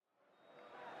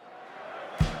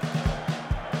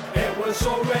was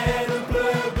all red and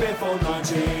blue before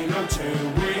 1902.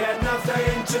 We had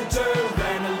nothing to do,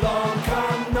 then along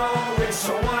come Norwich.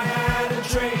 So I had a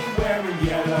dream wearing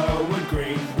yellow and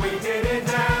green. We didn't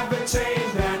have a team,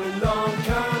 then along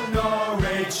come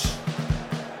Norwich.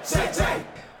 Say.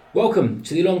 Welcome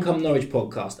to the Along Come Norwich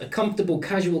podcast, a comfortable,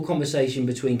 casual conversation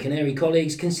between Canary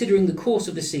colleagues considering the course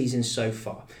of the season so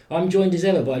far. I'm joined as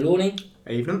ever by Lorne.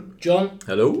 Evening. John.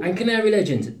 Hello. And Canary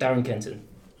legend Darren Kenton.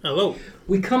 Hello.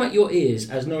 We come at your ears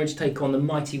as Norwich take on the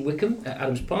mighty Wycombe at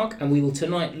Adams Park, and we will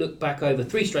tonight look back over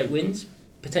 3 straight wins,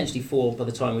 potentially 4 by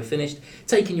the time we're finished,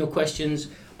 taking your questions,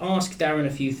 ask Darren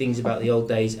a few things about the old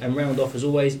days, and round off as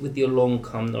always with the Along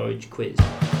Come Norwich quiz.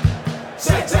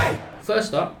 Say.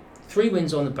 First up, 3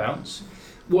 wins on the bounce.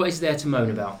 What is there to moan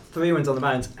about? 3 wins on the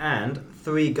bounce and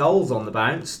 3 goals on the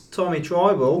bounce. Tommy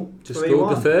Tribal Just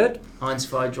scored the third. Heinz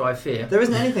 5 dry fear. There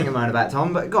isn't anything to moan about,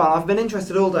 Tom, but go on, I've been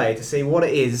interested all day to see what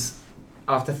it is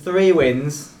after 3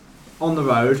 wins on the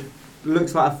road.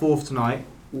 Looks like a 4th tonight.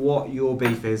 What your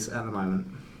beef is at the moment?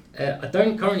 I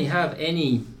don't currently have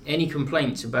any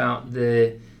complaints about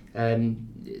the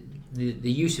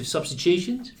use of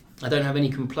substitutions. I don't have any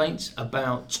complaints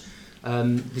about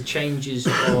the changes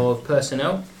of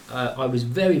personnel. I was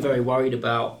very, very worried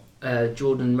about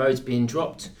Jordan Rhodes being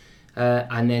dropped,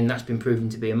 and then that's been proven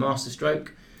to be a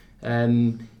masterstroke.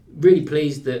 Really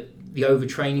pleased that the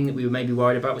overtraining that we were maybe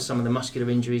worried about with some of the muscular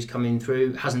injuries coming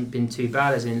through hasn't been too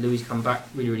bad, as in Louis come back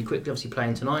really, really quickly, obviously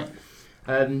playing tonight.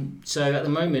 So at the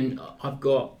moment, I've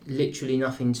got literally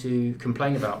nothing to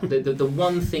complain about. The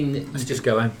one thing that... Let's just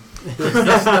go home.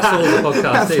 That's all the podcast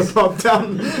That's is. the pod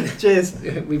done. Cheers.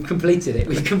 We've completed it.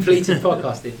 We've completed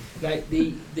podcasting. Now,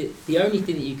 the only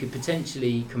thing that you could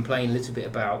potentially complain a little bit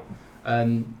about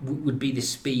would be the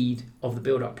speed of the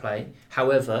build-up play.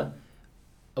 However,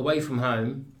 away from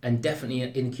home, and definitely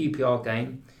in the QPR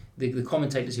game, the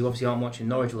commentators who obviously aren't watching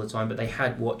Norwich all the time, but they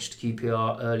had watched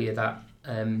QPR earlier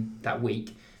that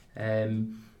week,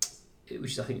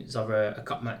 which I think was either a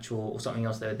cup match or something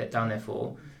else they were down there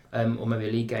for, or maybe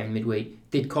a league game midweek,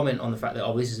 did comment on the fact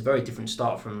that this is a very different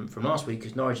start from last week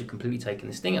because Norwich had completely taken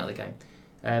the sting out of the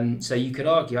game. So you could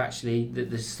argue actually that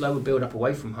the slower build up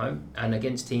away from home and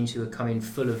against teams who are coming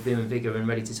full of vim and vigour and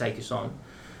ready to take us on,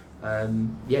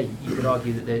 you could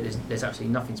argue that there's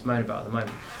absolutely nothing to moan about at the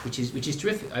moment, which is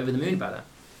terrific. Over the moon about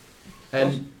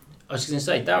that. I was just going to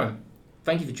say, Darren,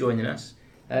 thank you for joining us.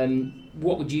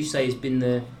 What would you say has been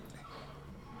the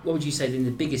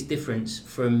biggest difference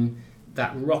from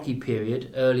that rocky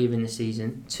period earlier in the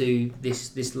season to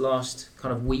this last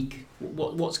kind of week?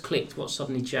 What's clicked? What's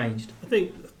suddenly changed? I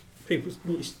think people,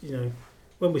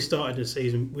 when we started the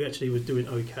season, we actually was doing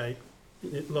okay.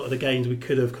 A lot of the games we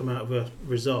could have come out of a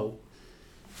result.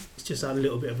 It's just that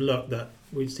little bit of luck that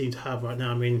we seem to have right now.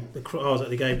 I mean, I was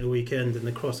at the game at the weekend and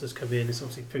the cross has come in. It's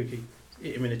obviously Pookie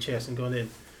hit him in the chest and gone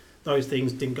in. Those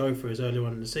things didn't go for us earlier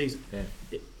on in the season.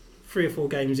 Yeah. 3 or 4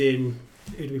 games in,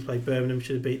 who did we play? Birmingham,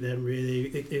 should have beat them really.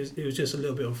 It was just a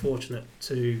little bit unfortunate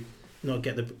to not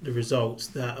get the results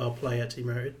that our play actually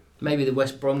merited. Maybe the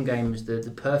West Brom game was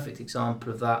the perfect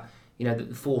example of that. The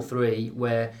 4-3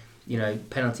 where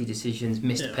penalty decisions,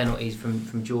 missed penalties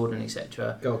from Jordan,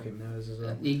 etc. Goalkeeping errors as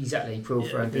well. Exactly, cruel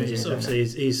for obviously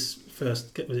his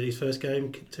first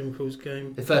game, Tim Krul's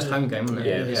game. The first home game, wasn't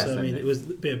it? Yeah. So I mean, it was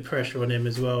a bit of pressure on him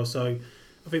as well. So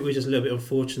I think we were just a little bit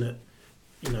unfortunate.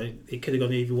 It could have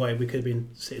gone either way. We could have been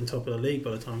sitting top of the league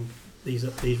by the time these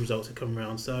results had come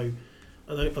around. So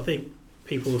I think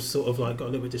people sort of got a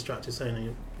little bit distracted,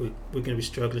 saying we're going to be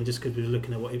struggling just because we were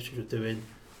looking at what Ipswich were doing.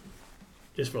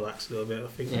 Just relax a little bit, I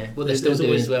think. Yeah, well, they're still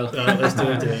doing as well. They're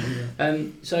still doing. Yeah.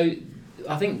 So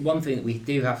I think one thing that we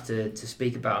do have to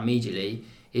speak about immediately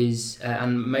is,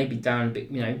 and maybe Darren,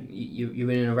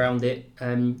 you're in and around it,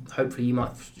 hopefully you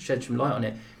might shed some light on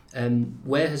it.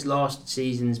 Where has last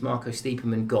season's Marco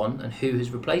Stiepermann gone, and who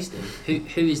has replaced him?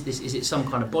 Who is this? Is it some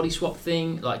kind of body swap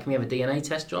thing? Can we have a DNA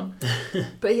test, John?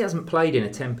 But he hasn't played in a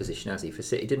 10 position, has he, for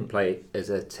City? He didn't play as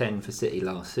a 10 for City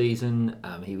last season.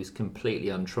 He was completely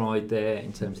untried there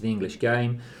in terms of the English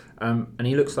game. And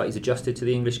he looks like he's adjusted to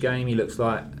the English game. He looks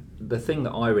like... The thing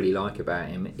that I really like about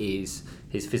him is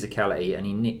his physicality, and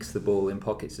he nicks the ball in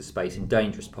pockets of space, in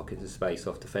dangerous pockets of space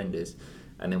off defenders,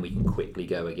 and then we can quickly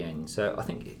go again. So I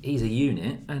think he's a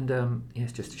unit, and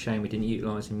it's just a shame we didn't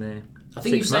utilise him there. I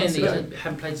think you saying that he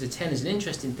hadn't played as a 10 is an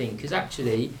interesting thing, because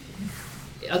actually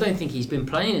I don't think he's been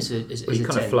playing as a 10. He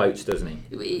kind of floats, doesn't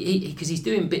he? Because he's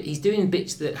doing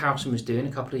bits that Howson was doing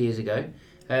a couple of years ago.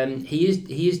 He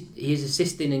is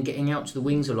assisting and getting out to the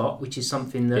wings a lot, which is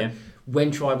something that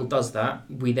when Tribal does that,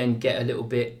 we then get a little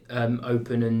bit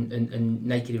open and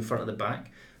naked in front of the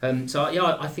back.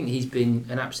 I think he's been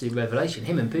an absolute revelation.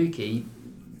 Him and Pookie,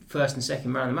 first and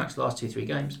second man of the match the last 2-3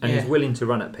 games. And he's willing to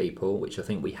run at people, which I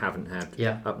think we haven't had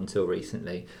up until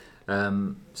recently.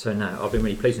 I've been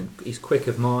really pleased. He's quick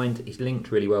of mind. He's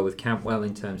linked really well with Campwell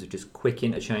in terms of just quick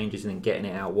interchanges and then getting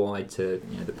it out wide to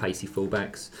the pacey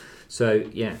fullbacks. So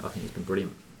yeah, I think he's been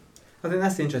brilliant. I think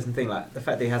that's the interesting thing. Like the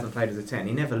fact that he hasn't played as a 10,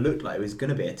 he never looked like he was going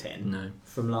to be a 10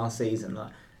 from last season.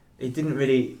 Like you couldn't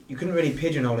really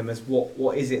pigeonhole him as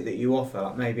what is it that you offer.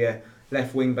 Like maybe a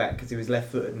left wing back because he was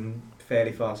left-footed and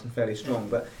fairly fast and fairly strong,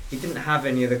 but he didn't have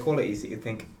any of the qualities that you'd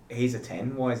think he's a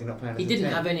 10. Why is he not playing as a 10? He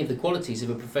didn't have any of the qualities of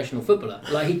a professional footballer.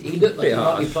 Like he looked like he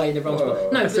might be playing the wrong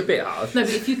spot. No, that's a bit harsh. No,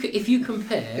 but if you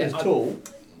compare, he's tall.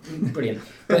 Brilliant.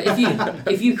 But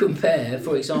if you compare,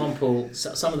 for example,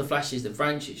 some of the flashes that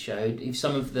Francis showed, if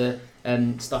some of the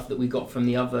stuff that we got from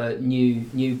the other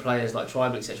new players like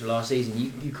Tribal etc. last season,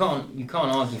 you can't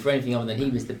argue for anything other than he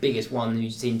was the biggest one who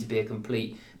seemed to be a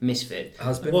complete misfit.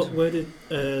 Where did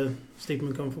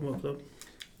Stiepermann come from? What club?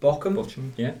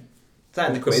 Bochum. Yeah. Is that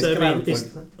in the quiz? So,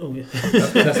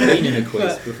 That's been in a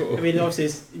quiz before. I mean,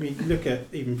 obviously, look at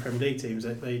even Premier League teams.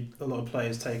 A lot of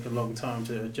players take a long time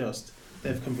to adjust.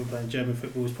 They've come from playing German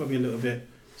football. It's probably a little bit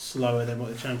slower than what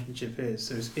the Championship is.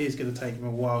 So it is going to take them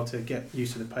a while to get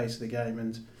used to the pace of the game.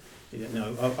 And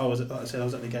I was at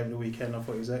the game of the weekend. I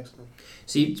thought it was excellent.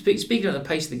 So speaking of the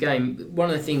pace of the game,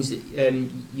 one of the things that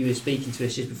you were speaking to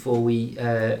us just before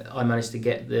I managed to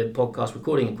get the podcast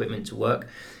recording equipment to work.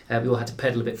 We all had to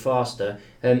pedal a bit faster.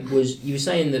 Was you were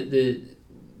saying that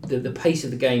the pace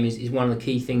of the game is one of the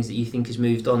key things that you think has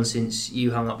moved on since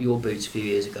you hung up your boots a few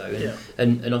years ago,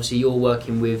 and obviously you're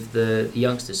working with the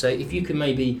youngsters. So if you can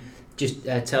maybe just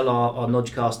tell our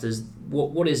Nodgecasters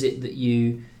what is it that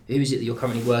who is it that you're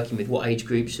currently working with, what age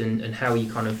groups, and how are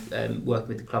you kind of working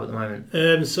with the club at the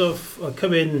moment? So I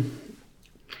come in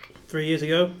 3 years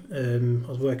ago. I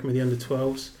was working with the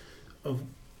under-12s.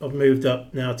 I've moved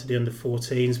up now to the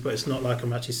under-14s, but it's not like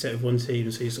I'm actually set with one team.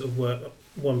 So you sort of work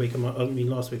 1 week.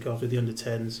 Last week after the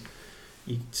under-10s,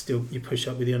 you push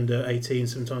up with the under-18s.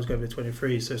 Sometimes go over the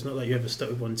 23s. So it's not like you ever stuck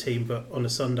with one team. But on a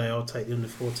Sunday, I'll take the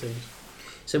under-14s.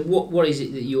 So what is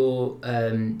it that you're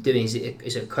doing? Is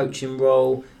it a coaching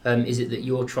role? Is it that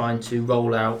you're trying to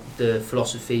roll out the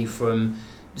philosophy from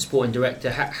the sporting director?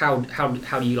 How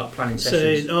do you like planning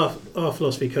sessions? So our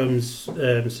philosophy comes.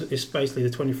 It's basically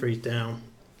the 23s down.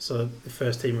 So the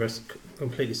first team are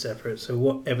completely separate. So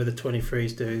whatever the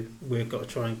 23s do, we've got to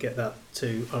try and get that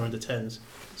to our under-10s.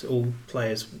 So all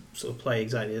players sort of play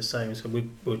exactly the same. So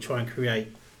we'll try and create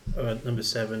number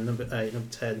 7, number 8,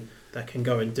 number 10 that can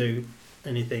go and do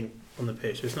anything on the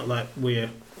pitch. So it's not like like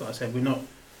I said, we're not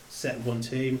set one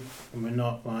team, and we're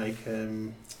not like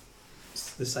the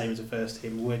same as the first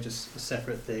team. We're just a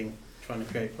separate thing, trying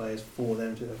to create players for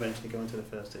them to eventually go into the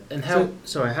first team. And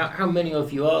how many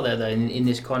of you are there though in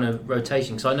this kind of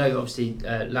rotation? Because I know obviously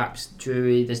Laps,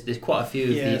 Drury, there's quite a few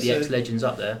of the ex-legends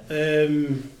up there.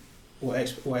 What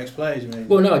ex-players you mean?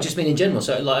 Well, no, I just mean in general.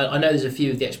 So like I know there's a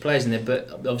few of the ex-players in there, but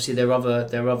obviously there are other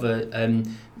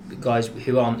guys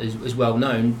who aren't as well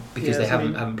known because they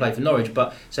haven't played for Norwich.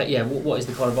 But so what is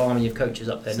the kind of army of coaches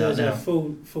up there now? There's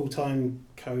full-time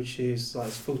coaches, like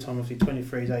full-time obviously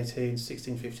 23s, 18s,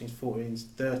 16s, 15s, 14s,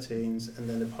 13s, and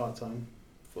then the part-time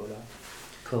for that.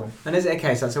 Cool. And is it a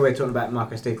case, so we're talking about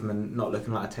Marco Stiepermann not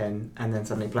looking like a 10 and then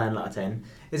suddenly playing like a 10,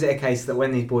 is it a case that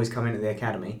when these boys come into the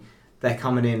academy, they're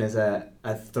coming in as a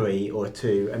 3 or a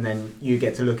 2, and then you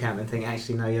get to look at them and think,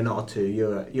 actually, no, you're not a 2,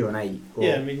 you're an 8? Or...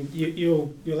 Yeah, I mean,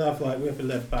 you'll have we have a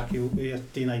left back, we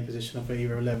have DNA position of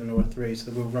either 11 or a 3,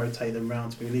 so we'll rotate them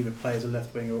round. So we'll either play as a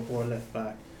left winger or a left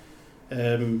back.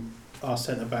 Our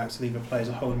centre backs will either play as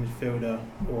a holding midfielder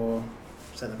or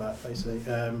centre back, basically.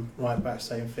 Right back,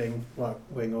 same thing, right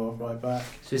wing or right back.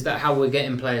 So is that how we're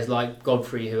getting players like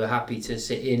Godfrey who are happy to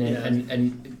sit in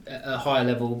and at a higher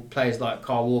level players like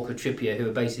Carl Walker, Trippier who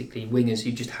are basically wingers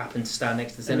who just happen to stand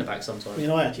next to the centre back sometimes? I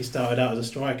mean, I actually started out as a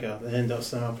striker and ended up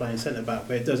somehow playing centre back,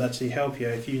 but it does actually help you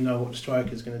if you know what the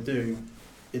striker is going to do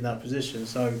in that position.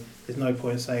 So there's no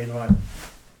point saying, right,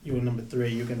 you're number 3,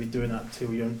 you're going to be doing that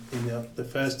till you're in the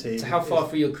first team. So how far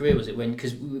through your career was it when,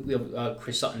 because we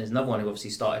Chris Sutton is another one who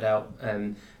obviously started out,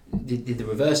 did the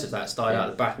reverse of that, started out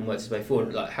at the back and worked his way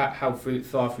forward. Like how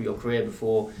far through your career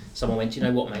before someone went, you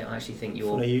know what mate, I actually think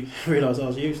you're... Well, you realised I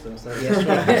was useless.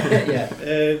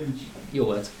 Yeah, your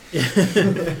words.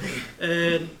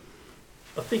 I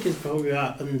think it's probably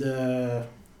under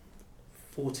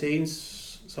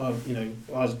 14s. So I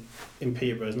was in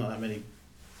Peterborough, there's not that many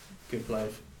good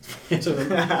players So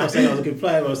I was saying I was a good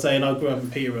player. I was saying I grew up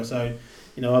in Peterborough, so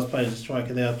I was playing as a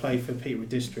striker there. I played for Peterborough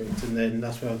District, and then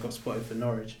that's where I got spotted for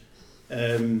Norwich.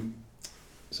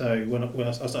 So when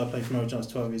I started playing for Norwich, I was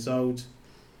 12 years old.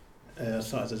 I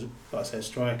started as, like I said,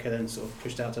 striker, then sort of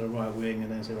pushed out to the right wing,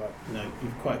 and then said, right,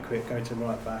 you're quite quick, go to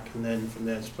right back, and then from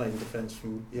there just playing defence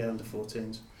from under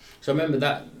 14s. So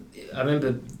I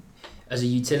remember as a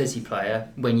utility player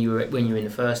when you were in the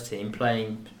first team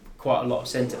playing quite a lot of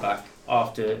centre back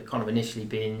after kind of initially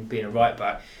being a right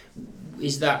back.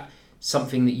 Is that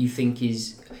something that you think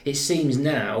is? It seems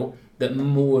now that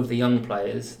more of the young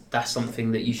players, that's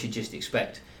something that you should just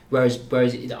expect. Whereas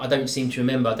I don't seem to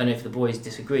remember, I don't know if the boys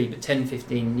disagree, but 10,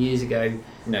 15 years ago...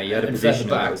 No, you had a position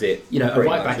back, that was it. A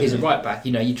right back is a right back.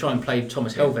 You try and play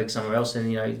Thomas Helveg somewhere else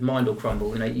and, his mind will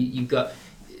crumble. You got...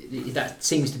 That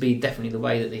seems to be definitely the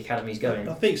way that the academy's going.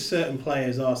 I think certain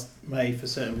players are made for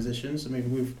certain positions. I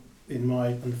mean, in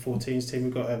my under-14s team,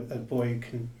 we've got a boy who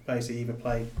can basically either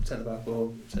play centre-back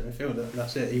or centre-midfielder, and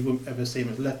that's it. He wouldn't ever see him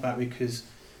as left-back because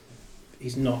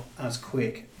he's not as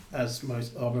quick as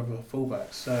most of our other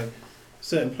fullbacks. So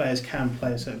certain players can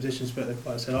play in certain positions, but like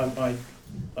I said,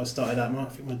 I started out, I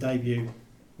think my debut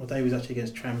was actually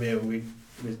against Tranmere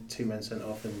with 2 men sent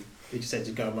off, and he just said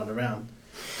to go and run around.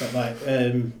 But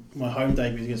my home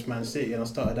debut was against Man City, and I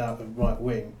started out at right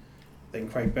wing. Then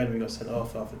Craig Bentley got sent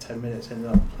off after 10 minutes,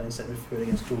 ended up playing centre midfield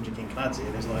against Georgia Kinkladze, and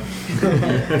it was like...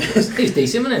 It was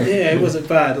decent, wasn't it? Yeah, it wasn't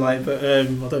bad, but I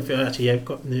don't think I actually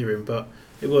got near him, but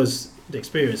it was the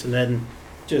experience, and then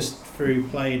just through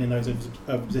playing in those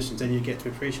other positions, then you get to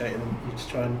appreciate it, and you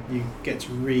just you get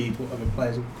to read what other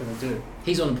players are going to do.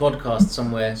 He's on a podcast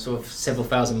somewhere, sort of several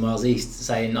thousand miles east,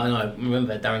 saying, I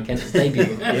remember Darren Kenton's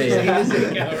debut.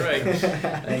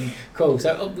 Right. Cool.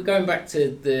 So going back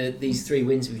to these 3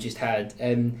 wins we've just had,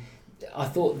 I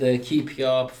thought the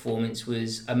QPR performance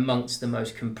was amongst the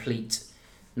most complete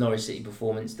Norwich City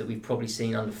performance that we've probably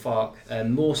seen under Farke.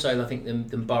 More so, I think,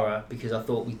 than Borough, because I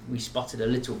thought we sputtered a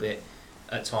little bit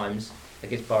at times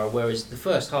against Borough, whereas the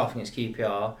first half against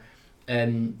QPR,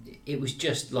 it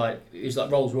was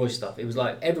like Rolls Royce stuff. It was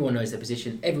like everyone knows their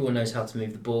position, everyone knows how to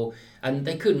move the ball, and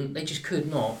they just could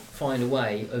not find a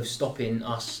way of stopping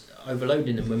us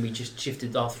overloading them when we just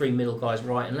shifted our 3 middle guys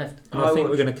right and left. I think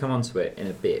we're going to come on to it in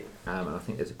a bit, and I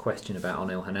think there's a question about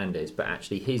Onel Hernandez, but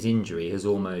actually his injury has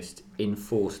almost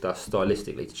enforced us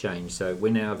stylistically to change. So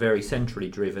we're now very centrally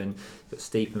driven. You've got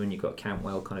Stiepermann, you've got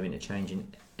Cantwell kind of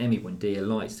interchanging. Emi Buendia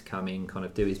likes to come in, kind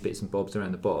of do his bits and bobs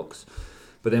around the box.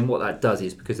 But then what that does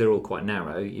is, because they're all quite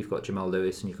narrow, you've got Jamal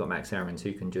Lewis and you've got Max Aarons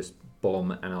who can just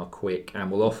bomb and are quick and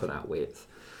will offer that width.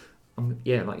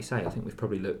 Yeah, like you say, I think we've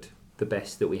probably looked the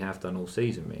best that we have done all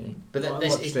season, really. But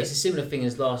it's a similar thing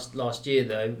as last year,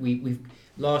 though. We've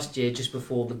last year, just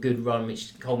before the good run,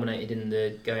 which culminated in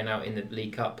the going out in the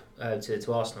League Cup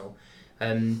to Arsenal,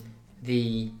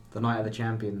 the night of the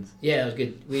champions. Yeah, that was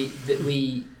good.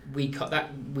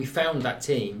 We found that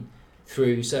team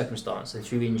through circumstance and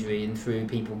through injury and through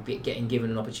people getting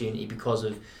given an opportunity because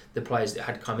of the players that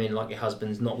had come in, like your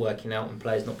husbands not working out and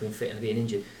players not being fit and being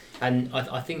injured. And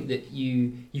I think that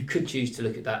you could choose to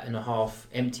look at that in a half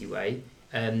empty way,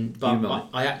 but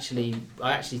I actually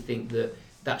think that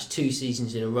that's 2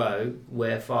 seasons in a row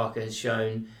where Farke has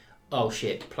shown, oh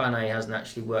shit, Plan A hasn't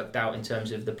actually worked out in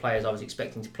terms of the players I was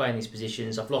expecting to play in these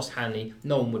positions. I've lost Hanley.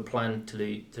 No one would plan to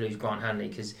lose Grant Hanley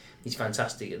because he's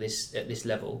fantastic at this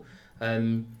level,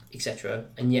 etc.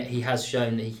 And yet he has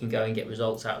shown that he can go and get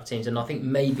results out of teams. And I think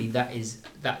maybe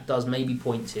that does maybe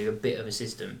point to a bit of a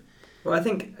system. Well, I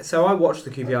think so. I watched the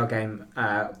QPR game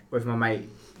with my mate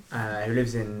who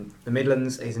lives in the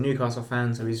Midlands. He's a Newcastle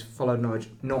fan, so he's followed Norwich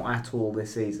not at all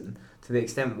this season. To the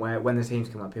extent where when the teams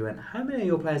come up, he went, "How many of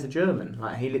your players are German?"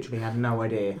 Like, he literally had no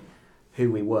idea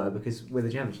who we were because we're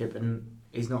the Championship, and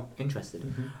he's not interested.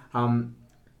 Mm-hmm.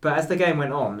 But as the game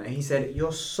went on, he said,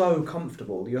 "You're so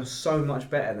comfortable. You're so much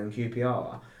better than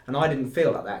QPR." And I didn't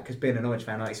feel like that because being a Norwich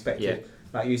fan, I expected,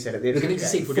 like you said, at the we're going to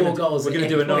see 4 goals. We're going to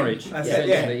do a Norwich.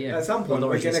 At some point,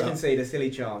 we're going to concede a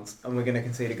silly chance, and we're going to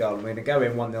concede a goal, and we're going to go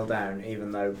in 1-0 down,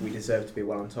 even though we deserve to be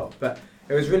well on top. But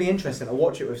it was really interesting to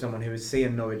watch it with someone who was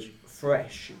seeing Norwich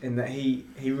fresh, in that he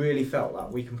really felt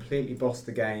like we completely bossed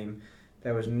the game.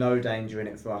 There was no danger in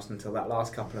it for us until that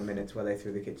last couple of minutes where they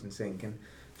threw the kitchen sink. And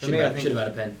for me, I think should have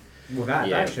had a pen. Well,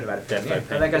 that should have had a pen. Yeah.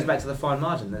 But that goes back to the fine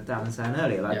margin that Dan was saying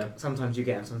earlier. Sometimes you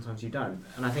get and sometimes you don't.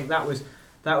 And I think that was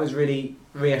really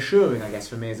reassuring, I guess,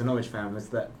 for me as a Norwich fan, was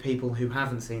that people who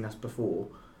haven't seen us before,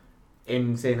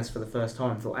 in seeing us for the first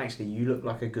time, thought, actually, you look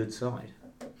like a good side.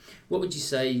 What would you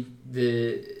say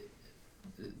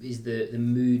is the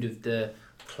mood of the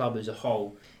club as a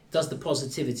whole? Does the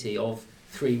positivity of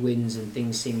 3 wins and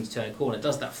things seeming to turn a corner.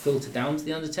 Does that filter down to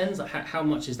the under-10s? Like how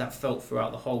much has that felt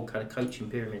throughout the whole kind of coaching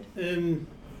pyramid?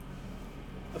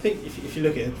 I think if you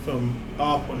look at it from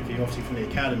our point of view, obviously from the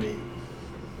academy,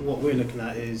 what we're looking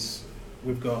at is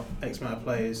we've got X amount of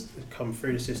players that come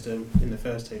through the system in the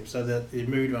first team, so that the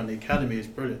mood around the academy is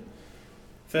brilliant.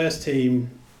 First team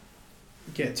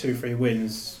get 2-3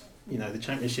 wins. You know, the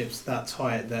championship's that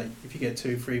tight that if you get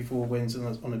 2, 3, 4 wins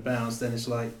on a bounce, then it's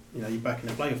like, you know, you're back in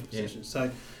the playoff position. So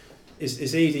it's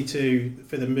easy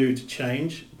for the mood to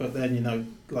change, but then, you know,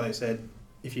 like I said,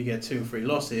 if you get 2 or 3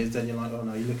 losses, then you're like, oh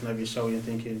no, you're looking over your shoulder and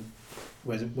thinking,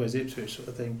 where's Ipswich, sort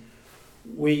of thing.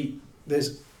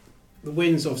 There's the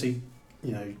wins, obviously,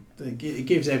 you know, it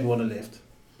gives everyone a lift,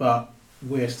 but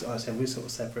we're sort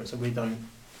of separate, so we don't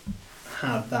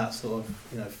have that sort of,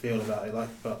 you know, feel about it.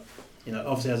 But you know,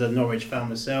 obviously as a Norwich fan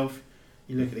myself,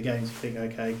 you look at the games and think,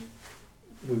 okay,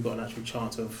 we've got an actual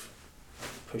chance of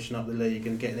pushing up the league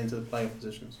and getting into the playoff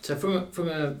positions. So from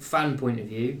a fan point of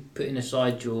view, putting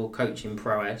aside your coaching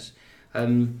prowess,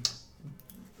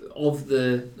 of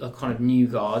the kind of new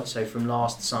guard, so from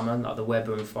last summer, like the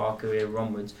Webber and Farker era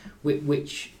onwards,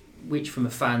 which from a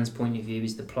fan's point of view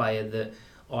is the player that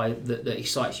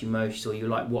excites you most, or you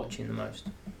like watching the most?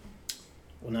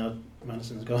 Well, now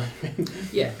Madison's gone.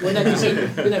 Yeah,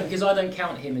 because I don't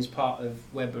count him as part of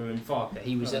Webber and Farker.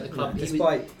 He was at the club.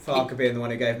 Despite Farker being the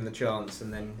one who gave him the chance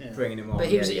and then bringing him on. But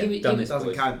he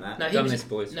doesn't count that. No, he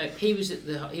was at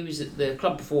the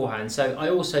club beforehand. So I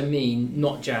also mean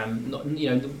not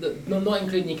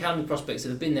including the academy prospects that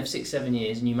have been there for 6-7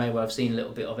 years, and you may well have seen a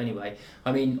little bit of anyway.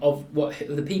 I mean, of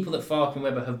the people that Farker and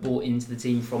Webber have brought into the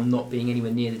team from not being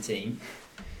anywhere near the team.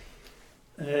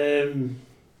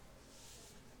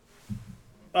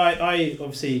 I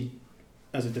obviously,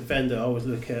 as a defender, I always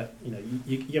look at, you know,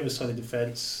 you have a solid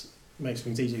defence, makes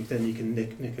things easier, then you can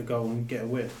nick a goal and get a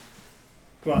win.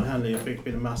 Grant Hanley, I think, has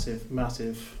been a massive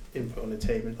input on the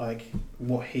team, and like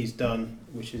what he's done,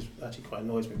 which is actually quite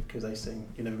annoys me because they sing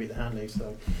 "You Never Beat the Hanley,"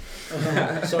 so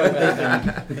sorry about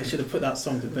that. They should have put that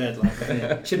song to bed.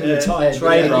 Like, should have retired.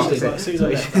 As soon as I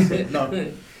left, that's it.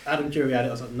 No. Adam Drury had it.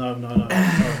 I was like, no.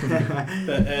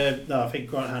 But no, I think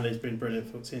Grant Hanley's been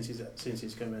brilliant since he's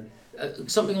come in.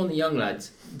 Something on the young lads,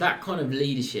 that kind of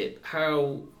leadership.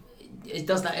 How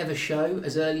does that ever show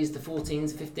as early as the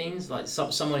 14s, 15s? Like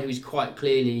someone who's quite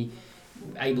clearly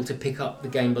able to pick up the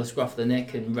game by the scruff of the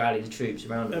neck and rally the troops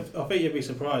around him. I think you'd be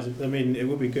surprised. I mean, it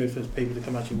would be good for people to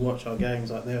come actually watch our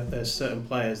games. Like there's certain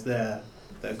players there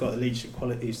that have got the leadership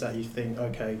qualities that you think,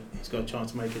 okay, he's got a chance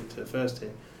to make it to the first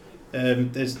team.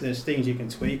 There's things you can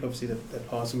tweak. Obviously, their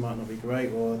passing might not be great,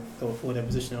 or their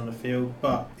position on the field.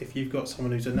 But if you've got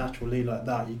someone who's a natural leader like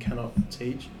that, you cannot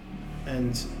teach.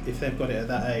 And if they've got it at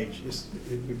that age,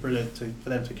 it'd be brilliant for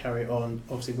them to carry it on.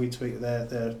 Obviously, we tweak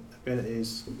their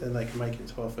abilities, then they can make it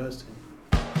to our first team.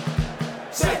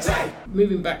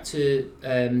 Moving back to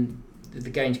the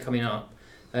games coming up,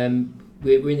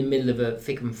 we're in the middle of a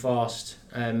thick and fast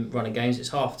run of games. It's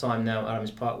half time now at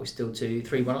Adams Park. We're still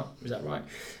 3-1 up. Is that right?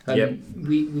 Yep.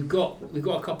 We've got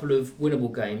a couple of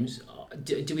winnable games.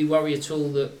 Do we worry at all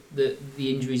that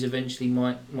the injuries eventually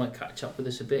might catch up with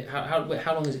us a bit?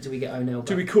 How long is it till we get O'Neill back?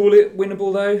 Do we call it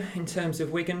winnable though in terms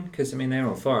of Wigan? Because I mean they're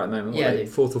on fire at the moment. Yeah,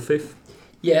 4th or 5th.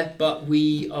 Yeah, but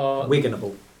we are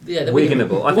Wiganable. Yeah,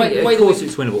 winnable. I think, of course,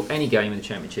 it's winnable. Any game in the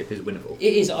Championship is winnable.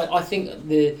 It is. I think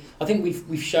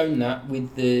we've shown that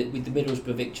with the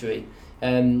Middlesbrough victory,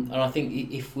 and I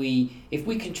think if we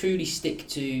can truly stick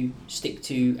to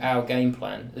our game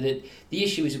plan, that the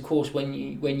issue is, of course, when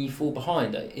you fall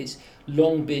behind. It's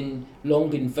long been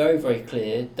very, very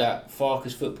clear that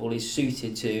Farker's football is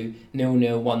suited to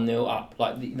 0-0, 1-0 up.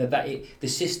 Like the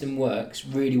system works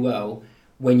really well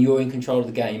when you're in control of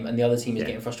the game and the other team is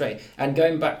getting frustrated. And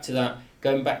going back to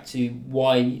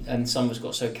why some of us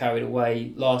got so carried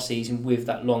away last season with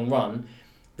that long run,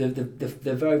 the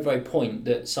very, very point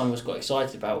that some of us got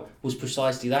excited about was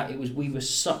precisely that. We were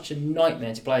such a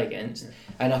nightmare to play against,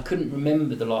 and I couldn't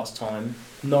remember the last time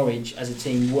Norwich as a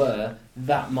team were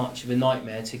that much of a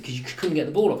nightmare because you couldn't get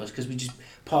the ball off us because we just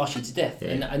passed you to death.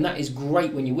 Yeah. And that is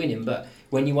great when you're winning, but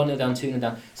when you're 1-0 down, 2-0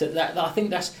 down, so that I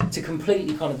think that's to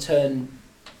completely kind of turn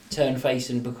face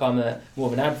and become more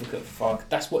of an advocate for Fark.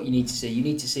 That's what you need to see. You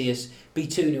need to see us be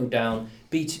 2-0 down,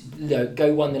 go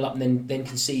 1-0 up and then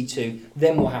concede 2.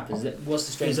 Then what happens? What's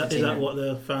the strength of the team? Is that what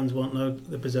the fans want though,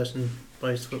 the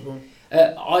possession-based football?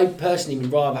 I personally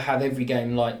would rather have every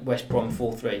game like West Brom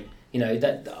 4-3. You know,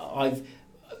 that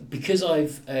because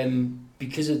of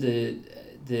the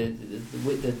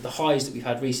highs that we've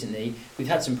had recently. We've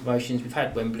had some promotions, we've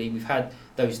had Wembley, we've had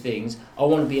those things. I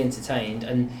want to be entertained,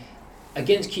 and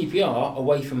against QPR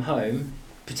away from home,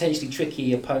 potentially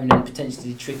tricky opponent,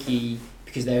 potentially tricky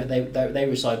because they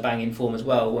were side banging form as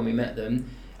well when we met them.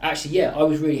 Actually, yeah, I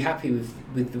was really happy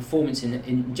with the performance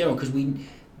in general because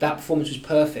that performance was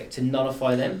perfect to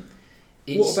nullify them.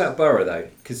 What about Borough though?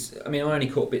 Because I only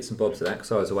caught bits and bobs of that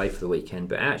because I was away for the weekend.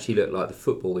 But it actually looked like the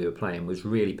football we were playing was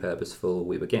really purposeful.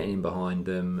 We were getting in behind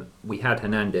them. We had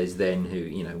Hernandez then,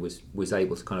 who was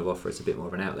able to kind of offer us a bit more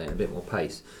of an outlet and a bit more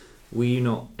pace. Were you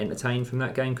not entertained from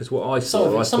that game? Because what I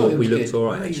saw, I thought we looked all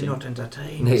right. Were you not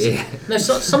entertained? Yeah. No,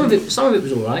 some of it was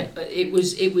all right. It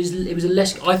was a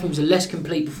less. I think it was a less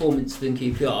complete performance than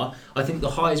QPR. I think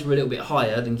the highs were a little bit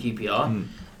higher than QPR,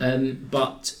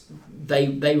 but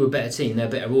they were a better team. They're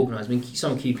better organised.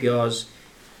 Some of QPR's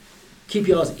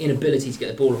inability to get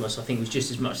the ball on us, I think, was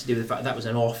just as much to do with the fact that was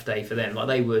an off day for them. Like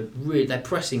their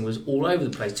pressing was all over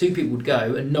the place. Two people would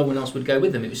go and no one else would go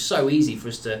with them. It was so easy for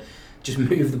us to just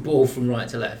move the ball from right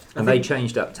to left. And they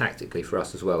changed up tactically for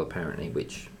us as well, apparently,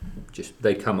 which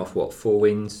they'd come off 4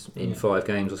 wins in 5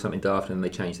 games or something daft, and they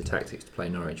changed the tactics to play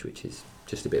Norwich, which is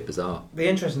just a bit bizarre. The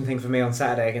interesting thing for me on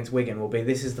Saturday against Wigan will be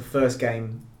this is the first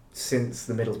game since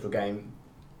the Middlesbrough game,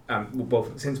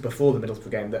 since before the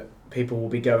Middlesbrough game, that people will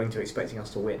be going to expecting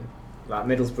us to win. Like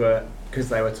Middlesbrough, because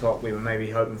they were top, we were maybe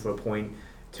hoping for a point.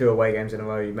 2 away games in a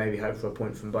row, you maybe hope for a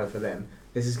point from both of them.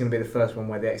 This is going to be the first one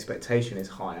where the expectation is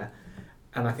higher.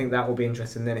 And I think that will be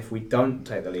interesting then if we don't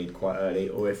take the lead quite early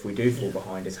or if we do fall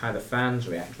behind, is how the fans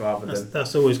react rather than...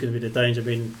 That's always going to be the danger.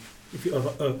 If you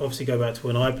obviously go back to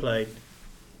when I played,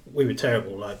 we were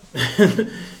terrible. Like,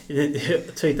 in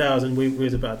 2000, we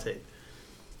was about it.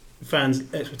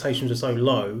 Fans' expectations were so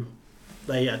low,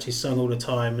 they actually sung all the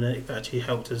time and it actually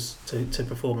helped us to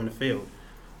perform in the field.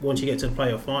 Once you get to the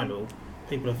playoff final,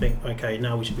 people will think, okay,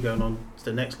 now we should be going on to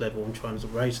the next level and trying to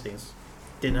raise things.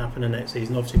 Didn't happen the next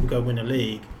season. Obviously, we go win a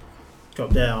league,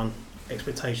 drop down.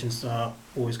 Expectations are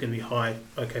always going to be high.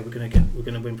 Okay, we're going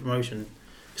to win promotion.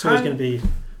 It's always going to be.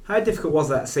 How difficult was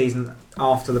that season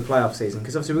after the playoff season?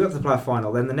 Because obviously we got to the playoff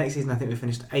final. Then the next season, I think we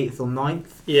finished 8th or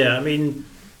 9th. Yeah,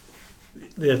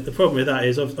 the problem with that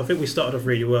is I think we started off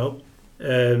really well,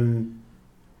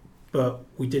 but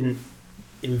we didn't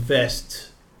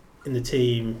invest in the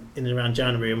team in and around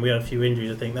January, and we had a few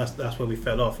injuries. I think that's where we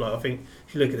fell off. Like I think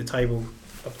if you look at the table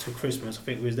up to Christmas, I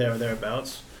think we was there or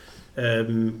thereabouts.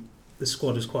 The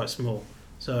squad is quite small,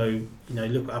 so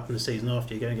look what happened the season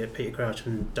after. You're going to get Peter Crouch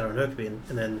and Darren Kenton,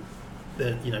 and then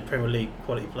the Premier League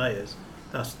quality players.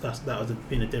 That would have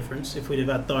been a difference. If we'd have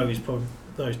had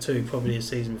those two probably a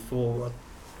season before,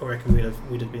 I reckon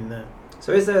we'd have been there.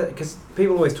 So is there, because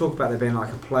people always talk about there being like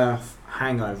a playoff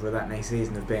hangover of that next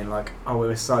season, of being like, oh, we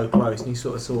were so close, and you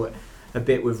sort of saw it a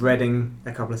bit with Reading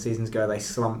a couple of seasons ago. They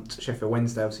slumped. Sheffield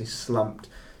Wednesday obviously slumped.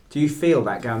 Do you feel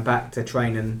that going back to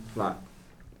training like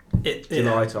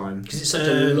July time? Because it's such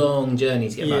a long journey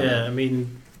to get back there. Yeah,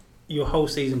 your whole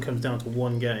season comes down to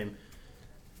one game,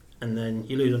 and then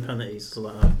you lose on penalties. It's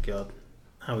like, oh God,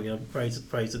 how are we going to praise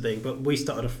the thing? But we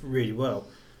started off really well.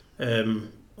 I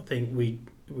think we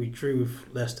drew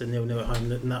with Leicester 0-0 at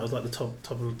home, and that was like the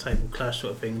top of the table clash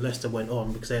sort of thing. Leicester went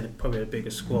on because they had probably a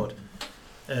bigger squad.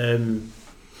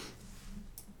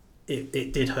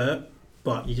 It did hurt,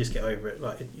 but you just get over it.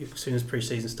 Like as soon as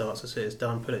pre-season starts, it's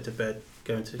done. Put it to bed.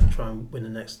 Going to try and win the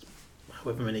next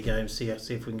however many games. See if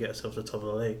we can get ourselves to the top of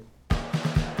the league.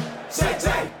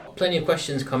 Plenty of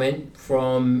questions come in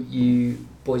from you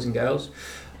boys and girls.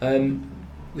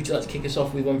 Would you like to kick us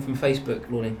off with one from Facebook,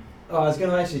 Lorne? Oh, I was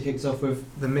going to actually kick us off with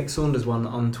the Mick Saunders one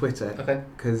on Twitter. Okay.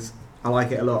 Because I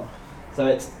like it a lot. So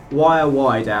it's why,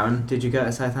 Darren, did you go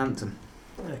to Southampton?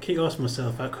 I keep asking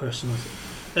myself that question.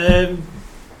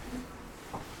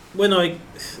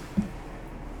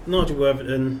 Nigel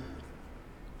Worthington,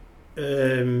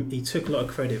 he took a lot of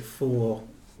credit for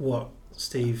what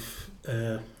Steve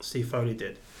Foley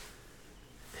did.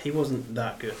 He wasn't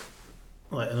that good.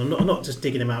 And I'm not just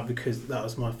digging him out because that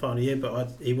was my final year,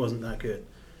 but he wasn't that good.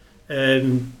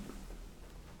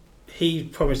 He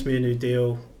promised me a new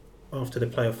deal after the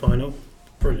playoff final.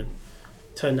 Brilliant.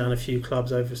 Turned down a few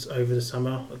clubs over the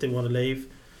summer. I didn't want to leave.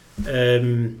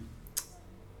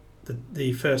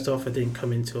 The first offer didn't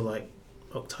come until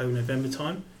October, November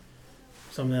time.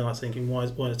 So I'm there thinking, why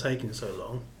is it taking so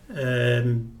long?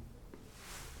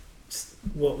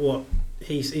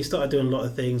 He started doing a lot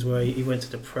of things where he went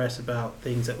to the press about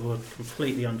things that were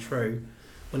completely untrue.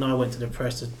 When I went to the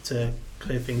press to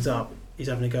clear things up, he's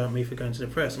having a go at me for going to the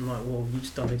press. I'm like, well, you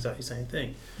just done exactly the same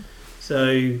thing.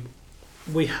 So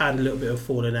we had a little bit of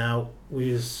falling out.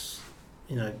 We was,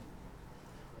 I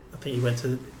think he went to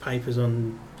the papers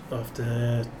after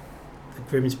the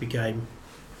Grimsby game,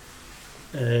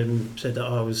 said that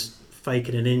I was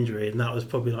faking an injury, and that was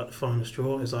probably like the final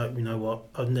straw. It's like, you know what,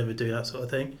 I'd never do that sort of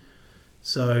thing.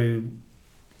 So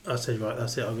I said, right,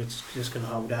 that's it. I'm just going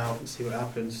to hold out and see what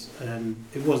happens.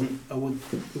 It wasn't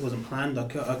planned. I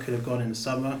could have gone in the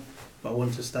summer, but I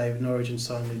wanted to stay with Norwich and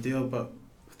sign a new deal. But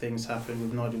things happened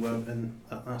with Nigel Worthington,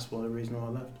 and that's the reason why I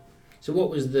left. So what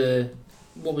was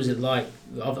it like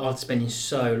after spending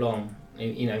so long,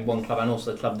 in one club, and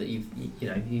also the club that you're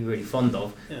really fond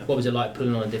of? Yeah. What was it like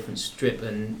pulling on a different strip,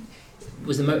 and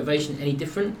was the motivation any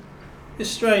different? It's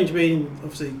strange. I mean,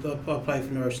 obviously, I played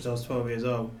for Norwich until I was 12 years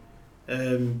old.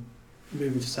 Moving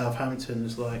to Southampton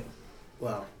was like,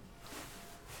 wow,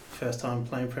 first time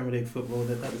playing Premier League football.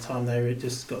 At the time, they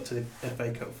just got to the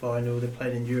FA Cup final. They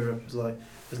played in Europe. It was like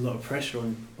there's a lot of pressure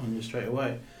on you straight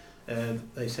away.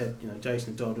 They said,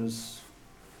 Jason Dodd was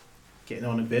getting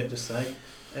on a bit, just say.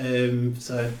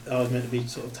 So I was meant to be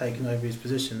sort of taking over his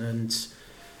position, and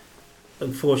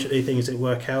unfortunately things didn't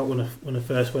work out. When I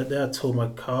first went there, I tore my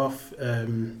calf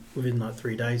within like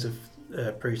 3 days of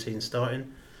pre-season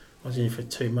starting. I was in for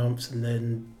 2 months, and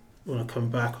then when I come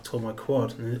back, I tore my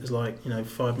quad, and it was like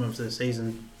 5 months of the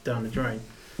season down the drain.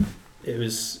 It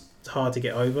was hard to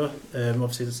get over.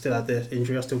 Obviously, I still had the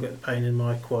injury. I still get the pain in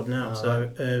my quad now. So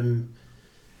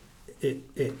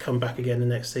it come back again the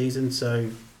next season. So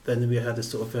then we had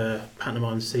this sort of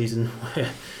pantomime season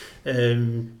where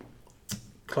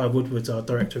Clive Woodward's our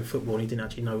director of football. He didn't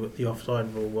actually know what the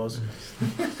offside rule was.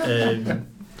 And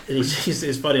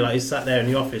it's funny, like he sat there in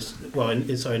the office,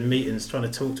 in meetings, trying to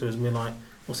talk to us, and we're like,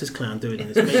 what's this clown doing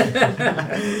in this meeting?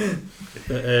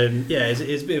 But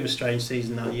it's a bit of a strange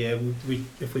season that year.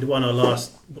 If we'd won our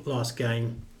last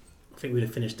game, I think we'd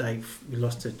have finished 8th. We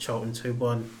lost to Charlton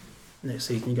 2-1. Next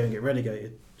season you go and get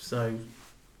relegated. So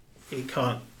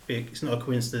it's not a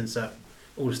coincidence that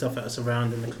all the stuff that was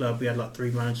surrounding the club, we had like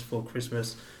 3 managers before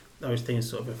Christmas, those things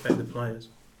sort of affect the players.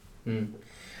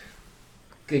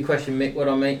 Good question, Mick. Well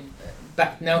done, mate.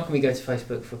 Back now, can we go to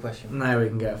Facebook for a question? Now we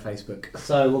can go to Facebook.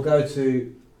 So we'll go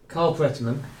to Carl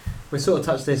Pretterman. We sort of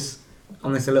touched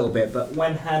on this a little bit, but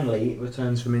when Hanley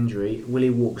returns from injury, will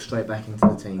he walk straight back into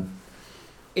the team?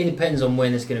 It depends on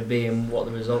when it's going to be and what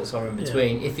the results are in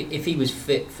between. Yeah. If he was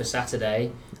fit for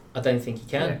Saturday, I don't think he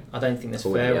can. Yeah. I don't think that's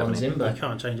fair on Zimbo. You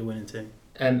can't change a winning team.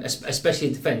 Especially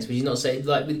in defence, would you not say,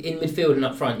 like in midfield and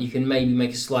up front, you can maybe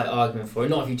make a slight argument for it.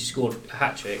 Not if you just scored a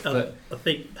hat trick, but I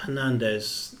think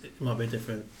Hernandez might be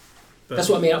different. But that's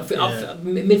what I mean.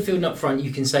 Midfield and up front,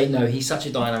 you can say no, he's such a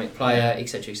dynamic player,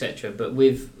 etc., etc. But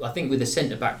I think with a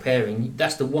centre back pairing,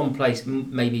 that's the one place,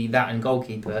 maybe that and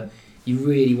goalkeeper, you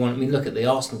really want. I mean, look at the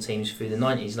Arsenal teams through the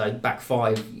 90s, like back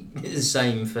five, the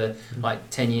same for like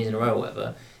 10 years in a row or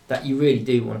whatever. That you really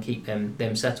do want to keep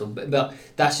them settled, but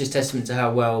that's just testament to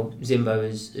how well Zimbo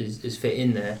is fit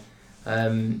in there.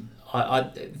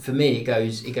 For me, it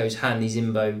goes Hanley,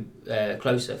 Zimbo,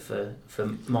 closer for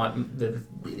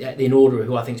in order of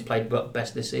who I think's played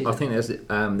best this season. I think there's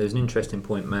an interesting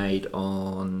point made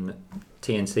on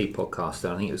TNC podcast.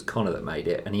 I think it was Connor that made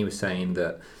it, and he was saying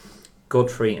that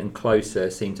Godfrey and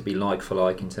Klose seem to be like for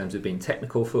like in terms of being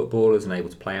technical footballers and able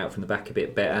to play out from the back a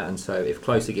bit better, and so if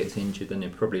Klose gets injured, then they're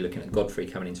probably looking at Godfrey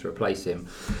coming in to replace him,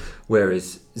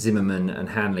 whereas Zimmerman and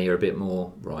Hanley are a bit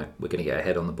more, right, we're going to get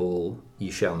ahead on the ball,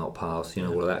 you shall not pass,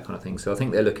 all of that kind of thing. So I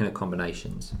think they're looking at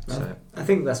combinations. So I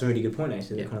think that's a really good point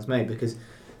actually that Connor's made, because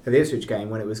for the Ipswich game,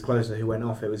 when it was Klose who went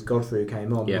off, it was Godfrey who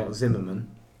came on, not Zimmerman.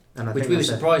 And which we were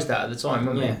surprised at the time,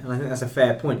 weren't we? Yeah, and I think that's a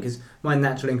fair point, because my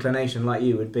natural inclination, like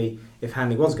you, would be if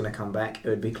Hanley was going to come back, it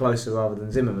would be Klose rather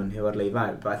than Zimmerman who I'd leave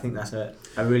out. But I think that's a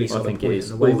really solid point. It is.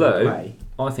 In the way although, we play.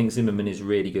 I think Zimmerman is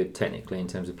really good technically in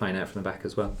terms of playing out from the back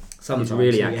as well. Sometimes he's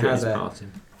really accurate in his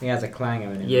passing. He has a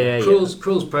clanger in him. Yeah,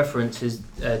 Krul's preference is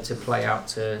to play out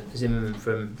to Zimmerman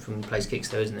from place kicks,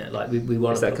 though, isn't it? Like we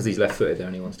want. Is that because he's left-footed there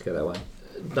and he wants to go that way?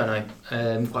 Don't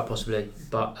know, quite possibly.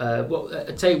 But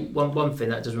I'll tell you one thing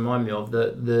that does remind me of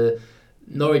the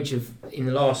Norwich have in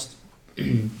the last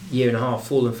year and a half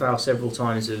fallen foul several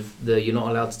times of you're not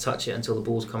allowed to touch it until the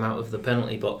ball's come out of the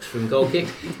penalty box from goal kick.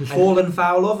 Fallen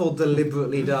foul of, or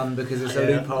deliberately done because it's a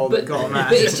loophole that got them out.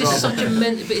 But it's just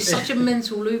such a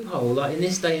mental loophole. Like in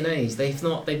this day and age,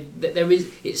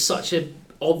 it's such a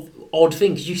odd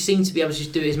thing, because you seem to be able to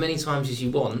just do it as many times as you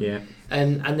want. Yeah.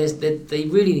 And they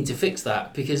really need to fix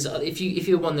that, because if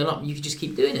you're 1-0 up, you can just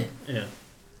keep doing it. Yeah.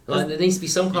 Like there needs to be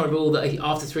some kind of rule that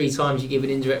after 3 times you give an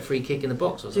indirect free kick in the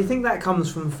box or something. Do you think that comes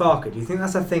from Farke? Do you think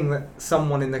that's a thing that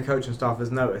someone in the coaching staff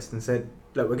has noticed and said,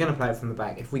 look, we're going to play it from the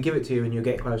back. If we give it to you and you'll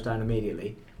get closed down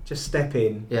immediately, just step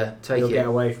in. Yeah, you'll get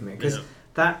away from it. Because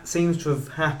that seems to have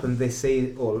happened this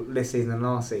season and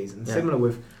last season. Yeah. Similar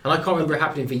with, and I can't remember it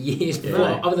happening for years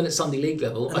before, other than at Sunday League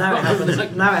level. now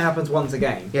it happens once a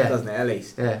game, doesn't it? At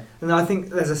least. Yeah. And I think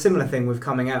there's a similar thing with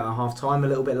coming out at half time a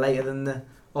little bit later than the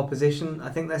opposition. I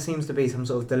think there seems to be some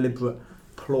sort of deliberate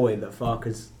ploy that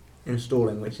Farke's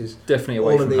installing, which is definitely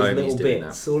away all of from these home. little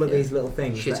bits, all of these little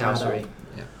things. Shithousery.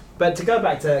 Yeah. But to go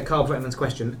back to Carl Bretman's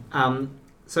question,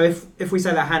 so if we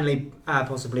say that Hanley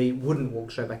possibly wouldn't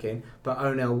walk straight back in, but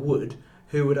O'Neill would,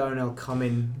 who would O'Neill come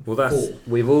in for?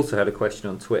 We've also had a question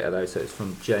on Twitter though, so it's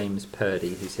from James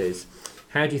Purdy, who says,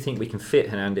 how do you think we can fit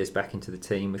Hernandez back into the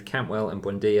team? With Cantwell and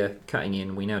Buendia cutting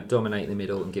in, we now dominate the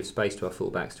middle and give space to our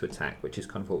fullbacks to attack, which is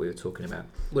kind of what we were talking about.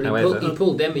 Well, he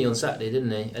pulled Demi on Saturday,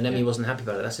 didn't he? And Demi wasn't happy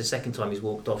about it. That's the second time he's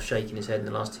walked off shaking his head in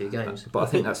the last 2 games. But I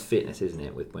think that's fitness, isn't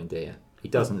it, with Buendia? He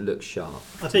doesn't look sharp.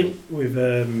 I think with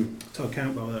Todd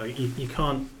Cantwell, though, you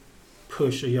can't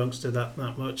push a youngster that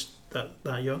much,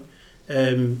 that young.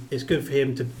 It's good for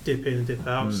him to dip in and dip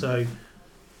out. So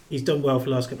he's done well for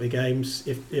the last couple of games.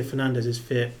 If Hernandez is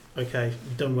fit, okay,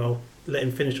 you've done well. Let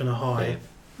him finish on a high,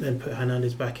 then put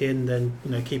Hernandez back in. Then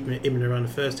keep him in and around the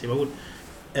first team. I wouldn't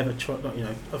ever try.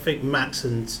 I think Max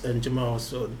and Jamal are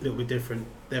sort of a little bit different.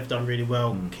 They've done really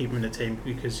well keeping him in the team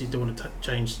because you don't want to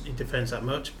change your defence that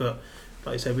much. But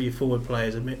like I said, with your forward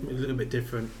players, a little bit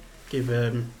different. Give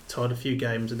Todd a few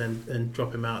games and then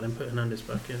drop him out and then put Hernandez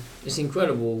back in. It's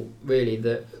incredible, really,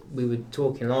 that we were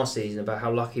talking last season about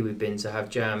how lucky we've been to have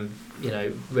Jam,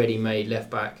 ready-made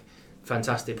left-back,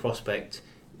 fantastic prospect,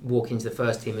 walk into the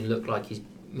first team and look like he's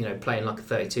playing like a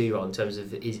 32-year-old in terms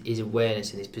of his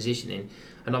awareness and his positioning.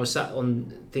 And I was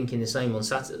thinking the same on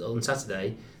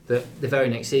Saturday, that the very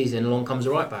next season along comes a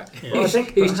right back. Yeah. Well, I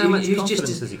think how much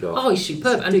confidence has he got? Oh, he's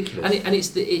superb, and it's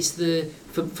the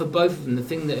for both of them, the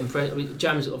thing that impressed.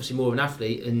 Jam's obviously more of an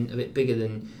athlete and a bit bigger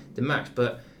than Max,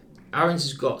 but Aaron's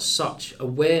has got such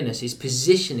awareness, his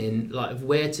positioning, like of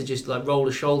where to just like roll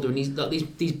a shoulder, and he's like these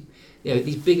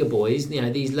bigger boys,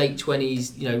 these late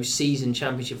 20s, seasoned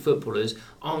championship footballers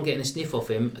aren't getting a sniff off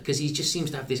him because he just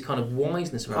seems to have this kind of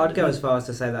wiseness around him. I'd go as far as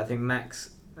to say that I think Max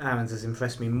Aarons has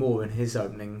impressed me more in his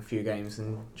opening few games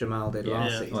than Jamal did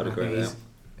last season. I'd agree with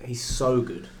that. He's so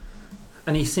good.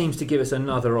 And he seems to give us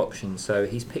another option. So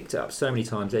he's picked it up so many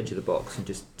times, edge of the box, and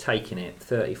just taken it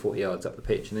 30, 40 yards up the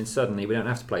pitch. And then suddenly we don't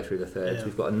have to play through the thirds. Yeah.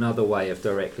 We've got another way of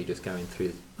directly just going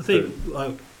through. I think,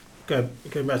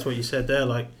 going back to what you said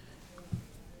there,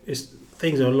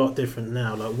 things are a lot different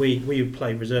now. Like we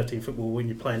play reserve team football when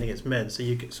you're playing against men, so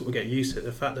you sort of get used to it.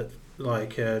 The fact that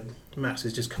Max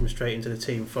is just coming straight into the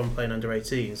team from playing under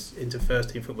 18s into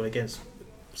first team football against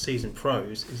seasoned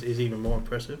pros is even more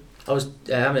impressive. I was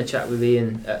having a chat with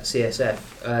Ian at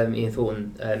CSF, Ian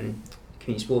Thornton,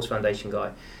 Community Sports Foundation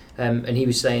guy, and he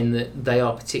was saying that they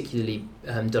are particularly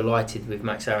delighted with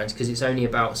Max Aarons because it's only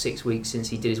about 6 weeks since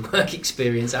he did his work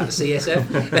experience at the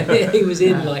CSF. He was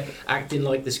in acting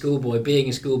like the schoolboy, being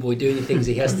a schoolboy, doing the things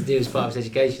he has to do as part of his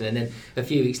education, and then a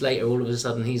few weeks later, all of a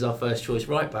sudden, he's our first choice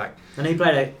right back. And he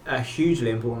played a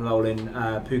hugely important role in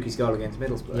Pookie's goal against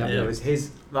Middlesbrough. Yeah. It was his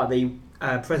the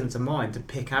presence of mind to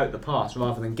pick out the pass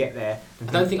rather than get there.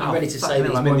 I don't think I'm ready to say that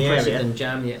he's more impressive than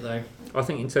Jam yet, though. I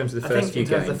think in terms of the first few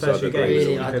games,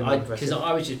 because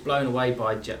I was just blown away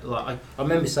by I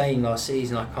remember saying last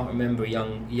season I can't remember a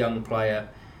young player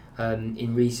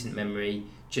in recent memory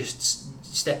just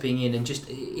stepping in and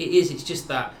it's just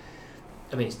that.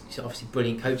 I mean, it's obviously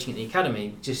brilliant coaching at the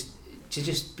academy.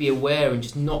 Just be aware and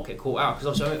just not get caught out.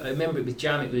 Because I remember it with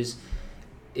Jam. It was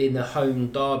in the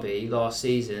home derby last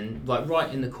season, like right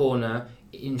in the corner,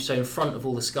 in front of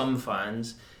all the Scum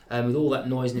fans. With all that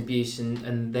noise and abuse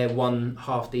and their one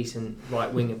half decent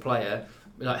right winger player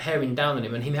like herring down on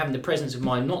him, and him having the presence of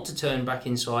mind not to turn back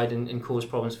inside and cause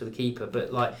problems for the keeper,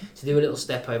 but like to do a little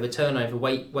step over, turn over,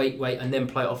 wait, and then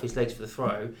play it off his legs for the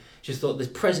throw. Just thought the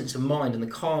presence of mind and the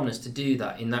calmness to do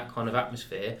that in that kind of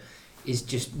atmosphere is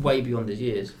just way beyond his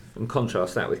years. And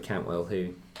contrast that with Cantwell,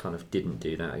 who kind of didn't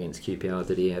do that against QPR.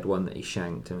 Did he had one that he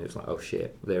shanked, and it was like, oh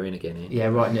shit, they're in again here. Yeah,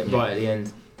 right at the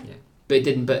end. Yeah. But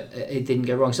it didn't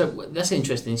go wrong. So that's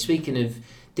interesting. Speaking of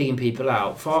digging people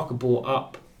out, Farke brought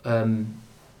up the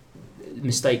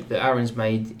mistake that Aaron's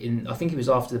made in, I think it was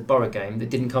after the Borough game, that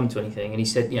didn't come to anything, and he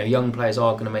said, young players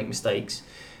are going to make mistakes.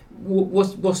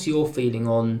 What's your feeling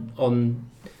on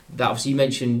that? Obviously, you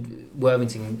mentioned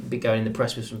Worthington going in the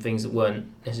press with some things that weren't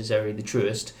necessarily the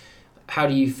truest. How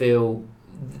do you feel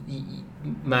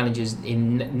managers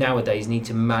in nowadays need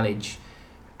to manage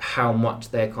how much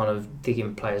they're kind of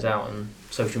digging players out on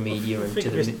social media and to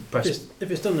the press?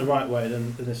 If it's done the right way,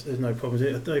 then there's no problem with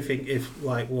it. I don't think if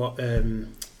like what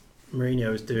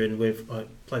Mourinho is doing with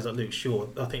players like Luke Shaw,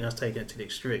 I think that's taking it to the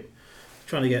extreme.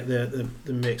 Trying to get the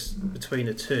mix between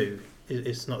the two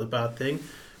it's not a bad thing.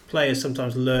 Players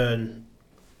sometimes learn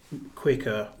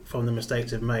quicker from the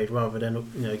mistakes they've made rather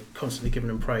than constantly giving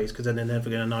them praise, because then they're never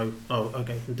going to know, oh,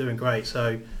 okay, I'm doing great.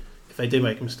 So if they do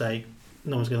make a mistake,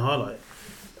 no one's going to highlight it.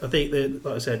 I think that,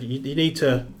 like I said, you need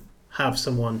to have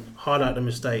someone highlight the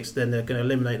mistakes, then they're going to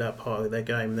eliminate that part of their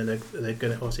game, and then they're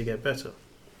going to obviously get better.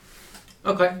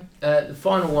 Okay, the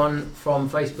final one from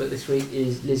Facebook this week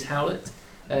is Liz Howlett.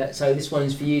 So this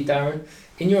one's for you, Darren.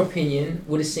 In your opinion,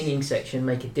 would a singing section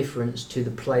make a difference to the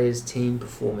players' team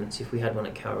performance if we had one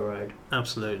at Carrow Road?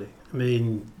 Absolutely. I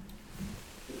mean,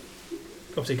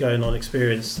 obviously going on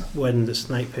experience, when the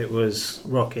Snake Pit was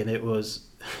rocking, it was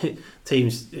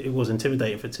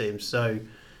intimidating for teams. So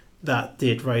that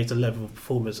did raise the level of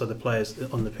performance of the players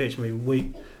on the pitch. I mean,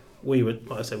 we were,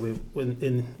 like I said,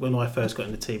 when I first got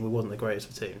in the team, we wasn't the greatest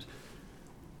of teams.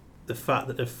 The fact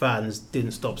that the fans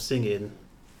didn't stop singing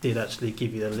did actually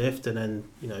give you the lift, and then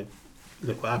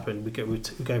look what happened. We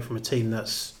go from a team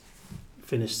that's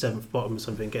finished 7th bottom or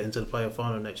something, getting into the playoff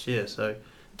final next year. So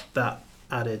that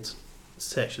added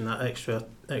section, that extra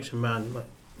man,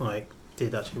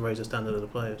 did actually raise the standard of the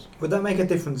players. Would that make a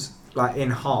difference,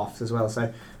 in halves as well?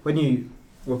 So when you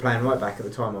were playing right back at the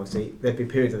time, obviously there'd be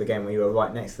periods of the game where you were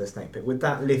right next to the Snake Pit. Would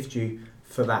that lift you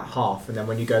for that half, and then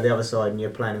when you go the other side and you're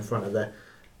playing in front of the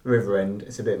river end,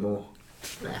 it's a bit more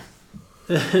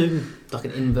like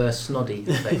an inverse snoddy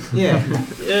effect? Yeah.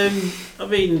 I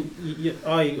mean,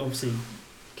 I obviously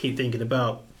keep thinking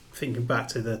back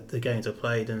to the games I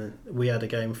played, and we had a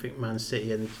game, I think, Man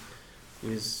City, and it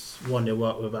was 1-0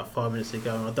 up with about 5 minutes to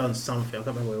go, and I'd done something, I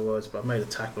can't remember what it was, but I made a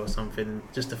tackle or something, and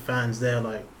just the fans there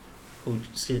all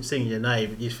singing your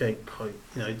name, you think,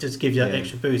 it just gives you that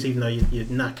extra boost, even though you're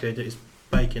knackered, it's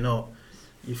baking up.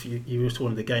 If you just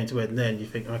wanted the game to end, then you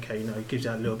think, okay, it gives you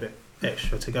that little bit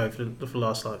extra to go for the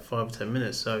last 5 or 10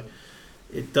 minutes. So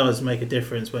it does make a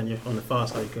difference when you're on the far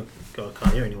side. God, I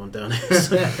can't hear anyone down here.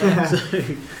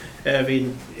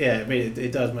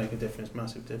 It does make a difference,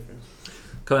 massive difference.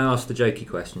 Can I ask the jokey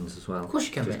questions as well? Of course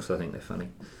you can. Just because I think they're funny.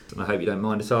 And I hope you don't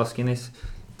mind us asking this.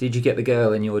 Did you get the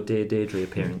girl in your Dear Deirdre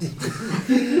appearance?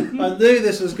 I knew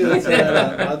this was going to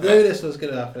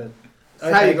happen.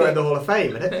 That's how you got in the Hall of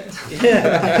Fame, isn't it?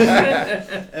 Yeah.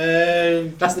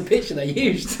 That's the picture they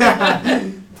used.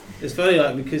 It's funny,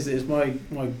 because it was my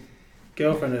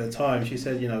girlfriend at the time. She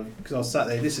said, because I was sat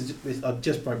there. I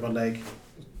just broke my leg,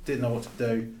 didn't know what to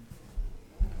do.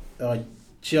 I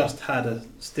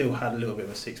still had a little bit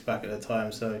of a 6-pack at the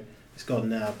time, so it's gone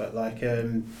now. But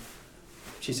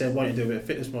she said, why don't you do a bit of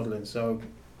fitness modelling? So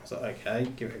I was like, okay,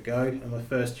 give it a go. And my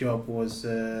first job was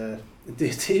Dear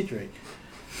Deirdre.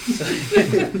 So,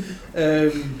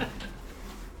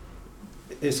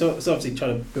 it's obviously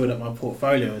trying to build up my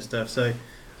portfolio and stuff. So,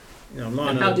 I'm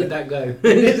lying. And how did that go?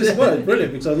 It was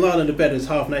brilliant, because I was lying on the bed as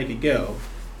half naked girl,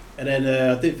 and then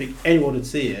I didn't think anyone would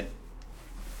see it.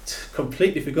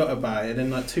 Completely forgot about it.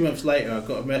 And then 2 months later, I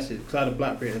got a message, because I had a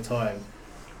BlackBerry at the time.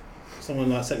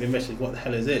 Someone sent me a message, what the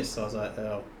hell is this? So I was like,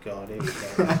 oh god, here we go.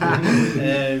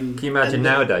 Can you imagine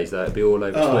nowadays that it'd be all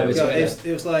over Twitter? Twitter? God,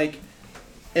 it was like,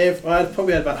 I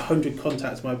probably had about 100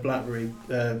 contacts on my BlackBerry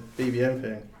BBM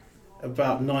thing.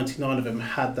 About 99 of them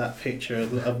had that picture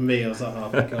of me. I was like,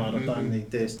 oh my god, I don't need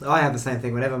this. I have the same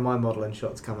thing. Whenever my modelling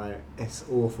shots come out, it's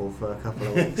awful for a couple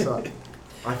of weeks.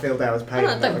 I feel that I was paid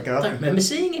in that regard. I don't remember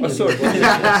seeing any. I saw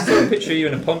a picture of you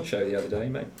in a poncho the other day,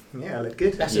 mate. Yeah, I look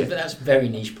good. That's very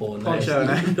niche porn. Poncho,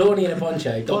 Lorny in a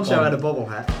poncho. Poncho and a bobble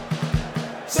hat.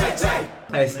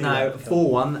 It's now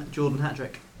 4-1 Jordan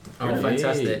hat-trick. Oh,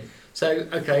 fantastic. So,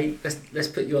 okay, let's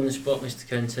put you on the spot, Mr.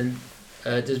 Kenton.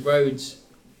 Does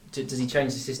he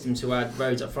change the system to add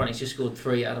Rhodes up front? He's just scored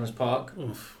 3 at Adams Park.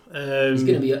 He's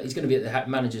going to be at the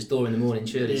manager's door in the morning,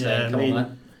 surely, saying, "Come on,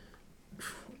 man."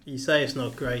 You say it's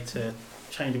not great to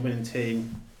change a winning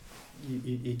team.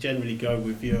 You generally go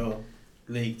with your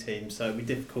league team, so it'd be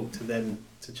difficult to them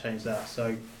to change that.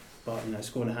 So, but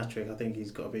scoring a hat-trick, I think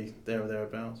he's got to be there or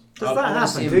thereabouts. Does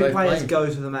that happen? Do players go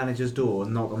to the manager's door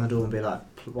and knock on the door and be like,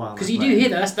 "Wow"? Because you do hear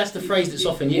that. That's the phrase that's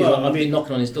often used. I've been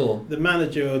knocking on his door. The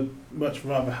manager would much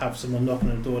rather have someone knocking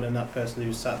on the door than that person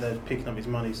who's sat there picking up his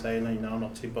money, saying, "I'm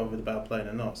not too bothered about playing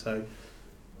or not." So,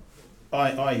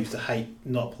 I used to hate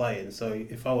not playing. So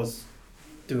if I was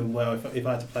doing well, if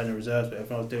I had to play in the reserves, but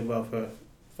if I was doing well for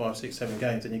 5, 6, 7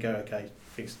 games, then you go, okay, I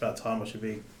think it's about time I should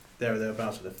be there or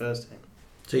thereabouts with the first team.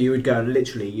 So you would go and knock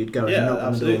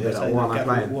on the door and be like, "Why am I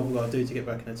playing? What have I got to do to get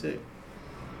back in the team?"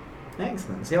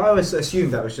 Excellent. See, I always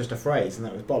assumed that was just a phrase and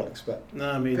that was bollocks, but no,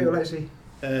 I mean, people actually.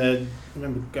 I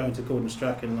remember going to Gordon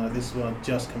Strachan, like this is when I'd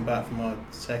just come back from my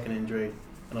second injury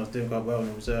and I was doing quite well in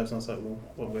the reserves, and I was like, well,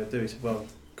 what am I going to do? He said, well,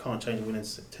 can't change the winning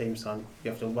team, son,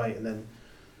 you have to wait. And then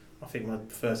I think my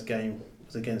first game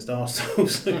was against Arsenal.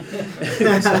 So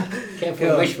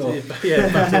Careful, wishful.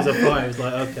 Yeah, back as a fight, it was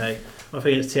like, okay, I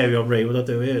think it's Thierry Henry, what do I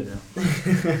do here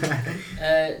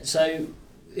now? So,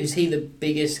 is he the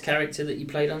biggest character that you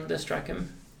played under,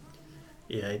 Strachan?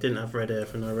 Yeah, he didn't have red hair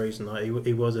for no reason. Like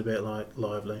he was a bit like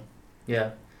lively.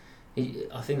 Yeah,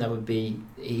 I think that would be.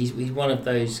 He's one of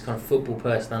those kind of football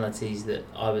personalities that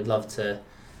I would love to,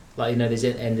 like, you know, there's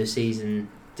end of season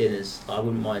dinners. I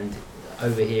wouldn't mind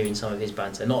overhearing some of his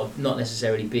banter, not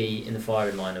necessarily be in the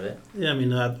firing line of it. Yeah, I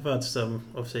mean, I've had some.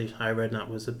 Obviously, Harry Redknapp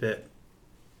was a bit.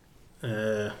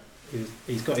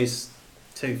 He's got his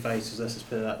two faces. Let's just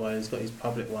put it that way. He's got his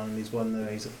public one, and he's one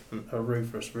that he's a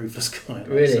ruthless guy. Like,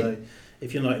 really. So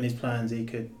if you're not in his plans, he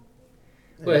could.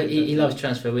 Well, he loves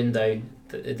transfer window,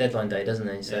 the deadline day, doesn't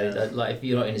he? So, Yeah. Like, if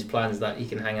you're not in his plans, that he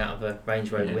can hang out of a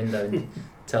Range Rover window and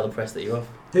tell the press that you're off.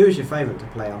 Who was your favourite to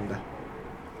play under?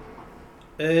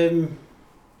 Don't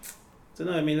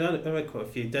know. I mean, I had quite a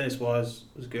few. Dennis Wise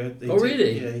was good.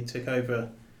 Really? Yeah, he took over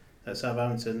at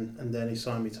Southampton, and then he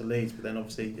signed me to Leeds. But then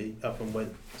obviously he up and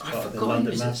went as part of the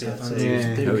London Mafia. So he was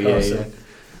Newcastle.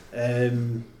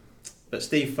 But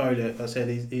Steve Foley, I said,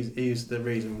 he's the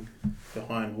reason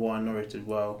behind why Norwich did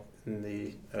well in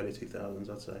the early 2000s,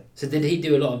 I'd say. So did he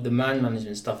do a lot of the man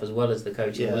management stuff as well as the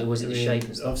coaching? Yeah, Or was it the shape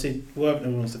and stuff? Obviously,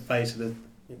 Worthington was the face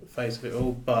of it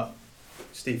all. But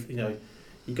Steve, you know,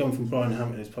 you've gone from Brian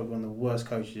Hampton, who's probably one of the worst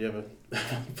coaches you ever.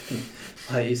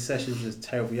 Like, his sessions were just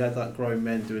terrible. You had like grown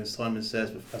men doing Simon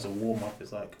Says as a warm up.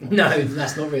 It's like, No,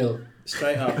 that's not real.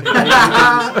 straight up.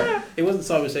 It wasn't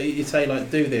Simon Says. You'd say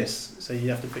like, do this, so you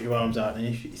have to put your arms out, and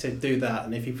if you said do that,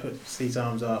 and if you put Steve's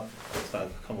arms up, it's like,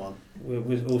 come on.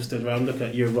 We're all stood around looking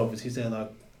at Ewan Roberts. He's there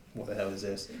like, what the hell is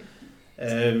this?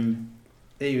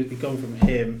 He'd gone from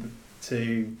him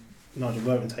to Nigel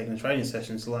Worthington taking the training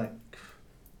sessions. Like,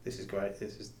 this is great.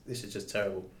 This is just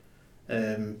terrible.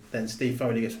 Then Steve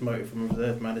Foley gets promoted from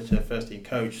reserve manager, first team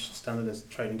coach. Standard as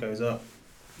training goes up,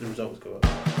 the results go up.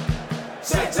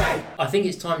 I think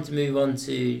it's time to move on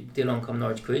to Dear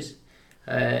Norwich Quiz.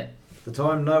 The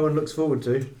time no one looks forward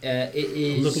to. It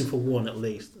is. I'm looking for one at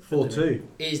least. 4-2.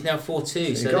 It is now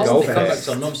 4-2, so Golf the comeback's fest.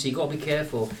 on. Obviously, you've got to be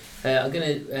careful. I'm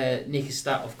going to nick a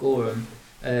stat off Gorham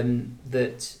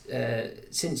that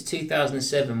since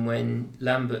 2007, when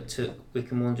Lambert took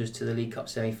Wycombe Wanderers to the League Cup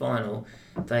semi-final,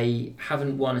 they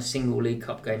haven't won a single League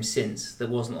Cup game since that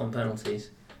wasn't on penalties.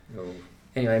 Oh.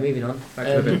 Anyway, moving on. That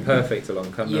could have been perfect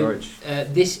along Come Norwich.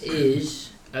 This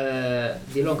is the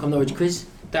Along Come Norwich Quiz.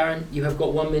 Darren, you have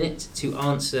got 1 minute to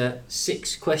answer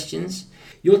 6 questions.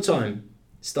 Your time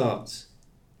starts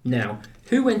now.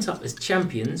 Who went up as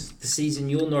champions the season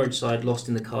your Norwich side lost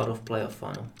in the Cardiff playoff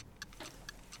final?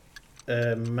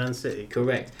 Man City.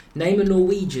 Correct. Name a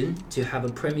Norwegian to have a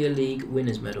Premier League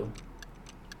winners medal.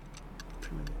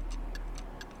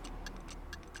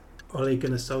 Ole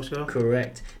Gunnar Solskjaer.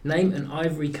 Correct. Name an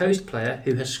Ivory Coast player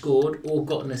who has scored or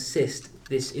got an assist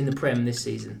in the Prem this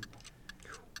season.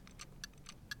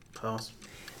 Pass.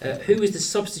 Who was the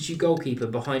substitute goalkeeper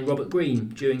behind Robert Green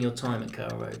during your time at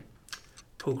Carrow Road?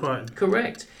 Paul Crichton.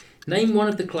 Correct. Name one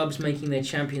of the clubs making their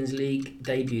Champions League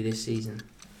debut this season.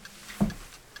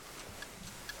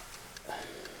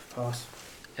 Pass.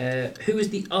 Who was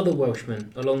the other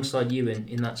Welshman alongside Ewan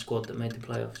in that squad that made the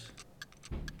playoffs?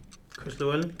 Chris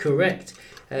Llewellyn. Correct.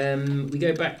 We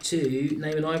go back to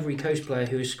name an Ivory Coast player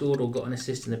who has scored or got an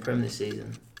assist in the Prem this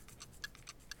season.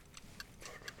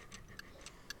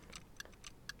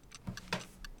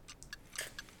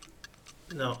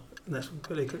 No, next one.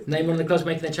 Quickly. Name one of the clubs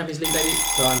making their Champions League debut.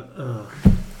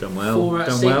 Done well. 4 out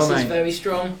of 6 well, is mate. very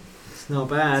strong. It's not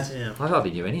bad. Yeah. I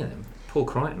hardly knew any of them. Paul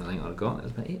Crichton, I think I'd got. That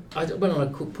was about it. I went on a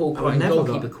Paul I've Crichton never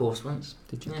goalkeeper got- course once.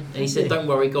 Did you? Yeah. And he said, "Don't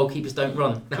worry, goalkeepers don't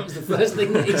run." That was the first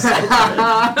thing that he said.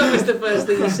 That was the first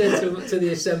thing he said to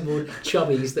the assembled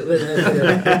chubbies that were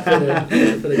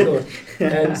there for the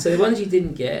course. So the ones you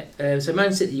didn't get. So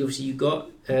Man City, obviously, you got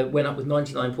went up with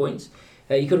 99 points.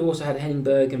 You could have also had Henning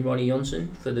Berg and Ronnie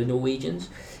Jonsson for the Norwegians.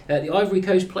 The Ivory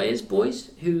Coast players,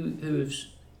 boys, who have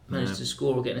managed to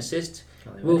score or get an assist.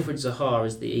 Wilfred Zaha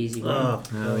is the easy one.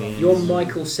 Oh, yeah. You're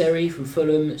Michael Seri from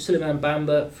Fulham, Suleiman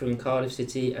Bamba from Cardiff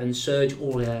City, and Serge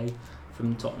Aurier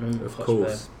from Tottenham Of Hotspur.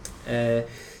 course.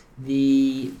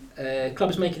 The club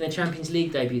is making their Champions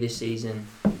League debut this season.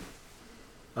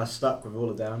 I stuck with all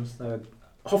the downs. They were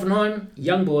Hoffenheim,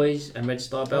 Young Boys, and Red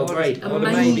Star Belgrade. I would've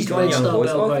Amazed maybe gone Red Young Star Boys.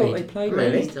 I thought Belgrade. they played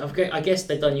Amazed. I guess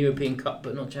they've done European Cup,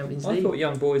 but not Champions I League. thought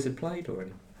Young Boys had played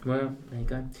already. Well, there you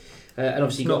go. And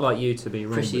obviously, It's not like you to be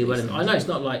wrong. Chrissy Llewellyn. I know it's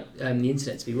not like the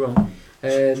internet to be wrong.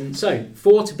 So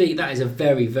 4 to beat, that is a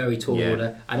very, very tall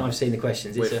order, and I've seen the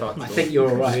questions. I think you're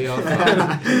all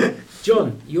right.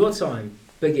 John, your time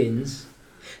begins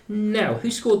now.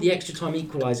 Who scored the extra time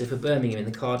equaliser for Birmingham in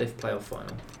the Cardiff playoff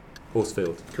final?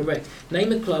 Horsfield. Correct.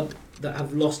 Name a club that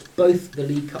have lost both the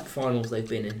League Cup finals they've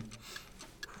been in.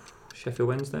 Sheffield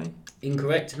Wednesday.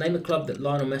 Incorrect. Name a club that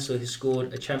Lionel Messi has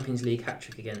scored a Champions League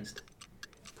hat-trick against.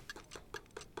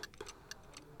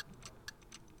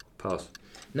 Pass.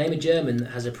 Name a German that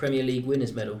has a Premier League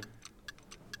winners' medal.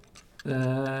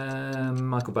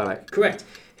 Michael Ballack. Correct.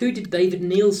 Who did David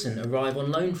Nielsen arrive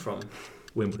on loan from?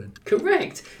 Wimbledon.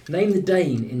 Correct. Name the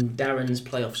Dane in Darren's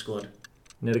playoff squad.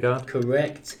 Nodgecaster.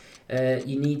 Correct.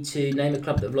 You need to name a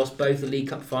club that have lost both the League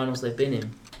Cup finals they've been in.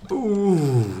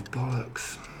 Ooh,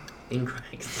 bollocks.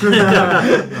 Incorrect. Not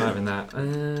having that.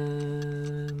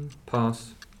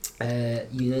 Pass.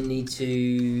 You then need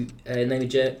to name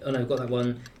a oh no, I've got that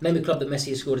one. Name a club that Messi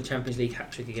has scored a Champions League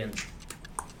hat-trick against.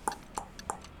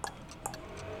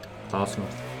 Arsenal.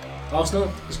 Arsenal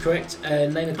is correct.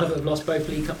 Name a club that have lost both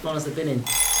League Cup finals they've been in.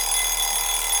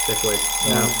 Sheffield.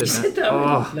 You said that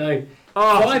one? No.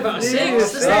 Oh, 5 out of 6.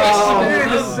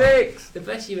 yes. The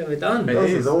best you've ever done.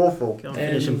 This is awful. Can't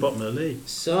finish in bottom of the league.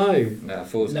 So, No,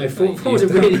 four's four's a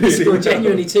really good score.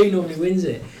 Genuinely, 2 normally wins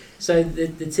it. So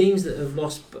the teams that have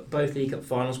lost both League Cup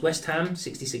finals: West Ham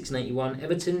 66 and 81,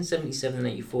 Everton 77 and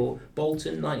 84,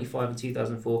 Bolton 95 and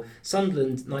 2004, Sunderland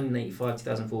 1985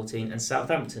 2014, and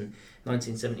Southampton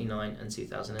 1979 and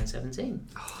 2017.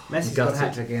 Messi got a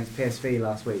hat-trick against PSV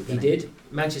last week. He did.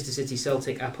 Manchester City,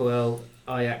 Celtic, Apoel,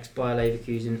 Ajax, Bayer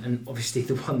Leverkusen, and obviously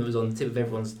the one that was on the tip of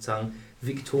everyone's tongue,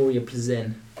 Victoria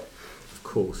Plzen. Of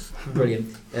course.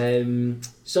 Brilliant.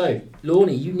 So,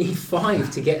 Lorne, you need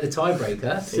 5 to get the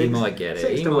tiebreaker. He might get it.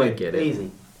 6 He to might win. get it.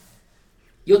 Easy.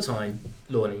 Your time,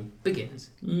 Lorne, begins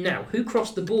now. Who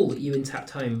crossed the ball that Ewan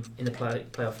tapped home in the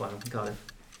playoff final in Cardiff?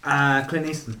 Clint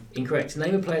Eastwood. Incorrect.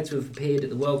 Name a player to have appeared at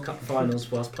the World Cup finals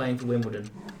whilst playing for Wimbledon.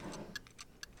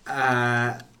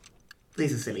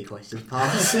 These are silly questions.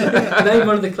 Pass. Name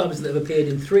one of the clubs that have appeared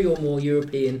in 3 or more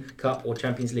European Cup or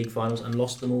Champions League finals and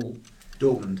lost them all.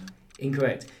 Dortmund.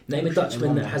 Incorrect. Name a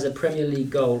Dutchman that has a Premier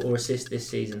League goal or assist this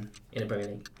season in a Premier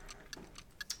League.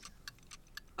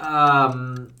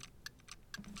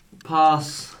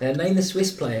 Pass. Name the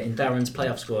Swiss player in Darren's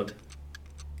playoff squad.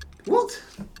 What?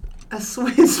 A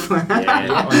Swiss player?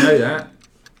 Yeah, I know that.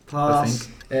 Pass.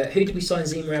 Who did we sign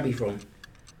Zima Abbey from?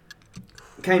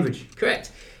 Cambridge.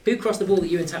 Correct. Who crossed the ball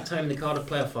that Ewan tapped home in the Cardiff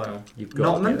playoff final? You've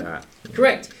got Notman? to get that.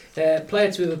 Correct.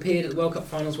 Player to have appeared at the World Cup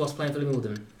finals whilst playing for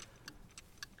Wimbledon.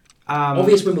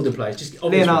 Obvious Wimbledon players. Just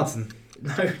obvious. Leonardson.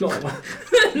 No, not one.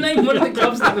 Name one of the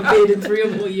clubs that have appeared in 3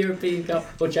 or more European Cup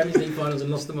or Champions League finals and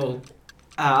lost them all.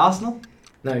 Arsenal.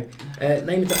 No. Name a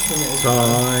Dutchman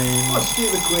that What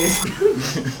stupid quiz.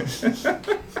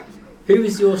 Who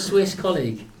is your Swiss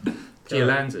colleague?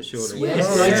 Gialanza, surely. Yes,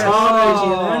 Oh, Gaetano I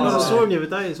Gialanza. saw him the other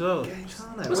day as well.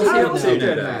 What's he doing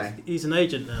doing now? now? He's an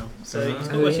agent now, so he's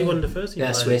got Oh, actually yeah. one of the first team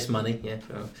Yeah, players. Swiss money. Yeah.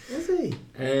 Is he?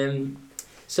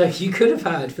 So you could have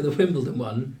had for the Wimbledon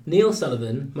one Neil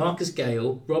Sullivan, Marcus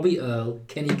Gale, Robbie Earle,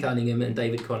 Kenny Cunningham, and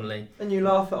David Connolly. And you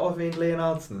laugh at Ovid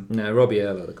Leonardson. No, Robbie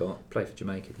Earle I've got. Play for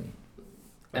Jamaica, didn't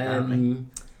Apparently.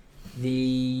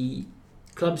 The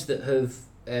clubs that have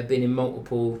been in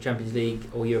multiple Champions League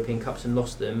or European Cups and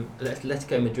lost them: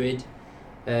 Atletico Madrid,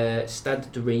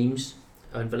 Stade de Reims,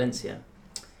 and Valencia.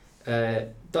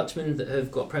 Dutchmen that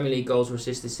have got Premier League goals or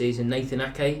assists this season: Nathan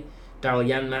Ake, Daryl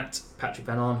Janmaat, Patrick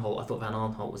Van Arnholt. I thought Van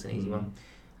Arnholt was an easy one.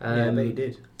 Yeah, but he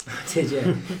did. I did,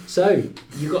 yeah. So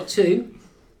you got 2,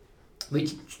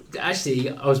 which actually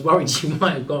I was worried you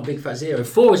might have got a big fat 0.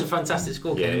 4 is a fantastic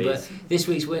score, Yeah, Ken, it but is. this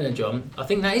week's winner, John, I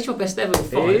think that is your best ever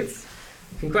with 5.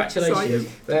 Congratulations.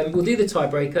 We'll do the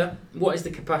tiebreaker. What is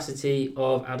the capacity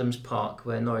of Adams Park,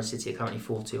 where Norwich City are currently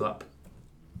 4-2 up?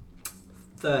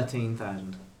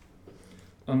 13,000.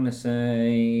 I'm going to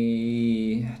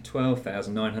say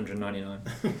 12,999.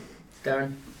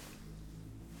 Darren?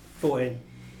 14.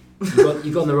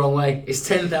 You've gone the wrong way. It's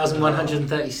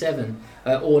 10,137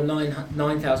 or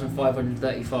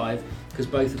 9,535 because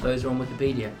both of those are on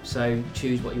Wikipedia. So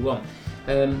choose what you want.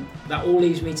 That all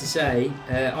leaves me to say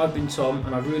I've been Tom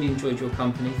and I've really enjoyed your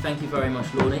company. Thank you very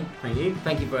much, Lorne. Thank you.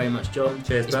 Thank you very much, John.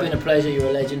 Cheers, It's bud. been a pleasure. You're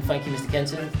a legend. Thank you, Mr.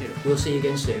 Kenton. Thank you. We'll see you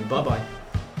again soon. Bye bye.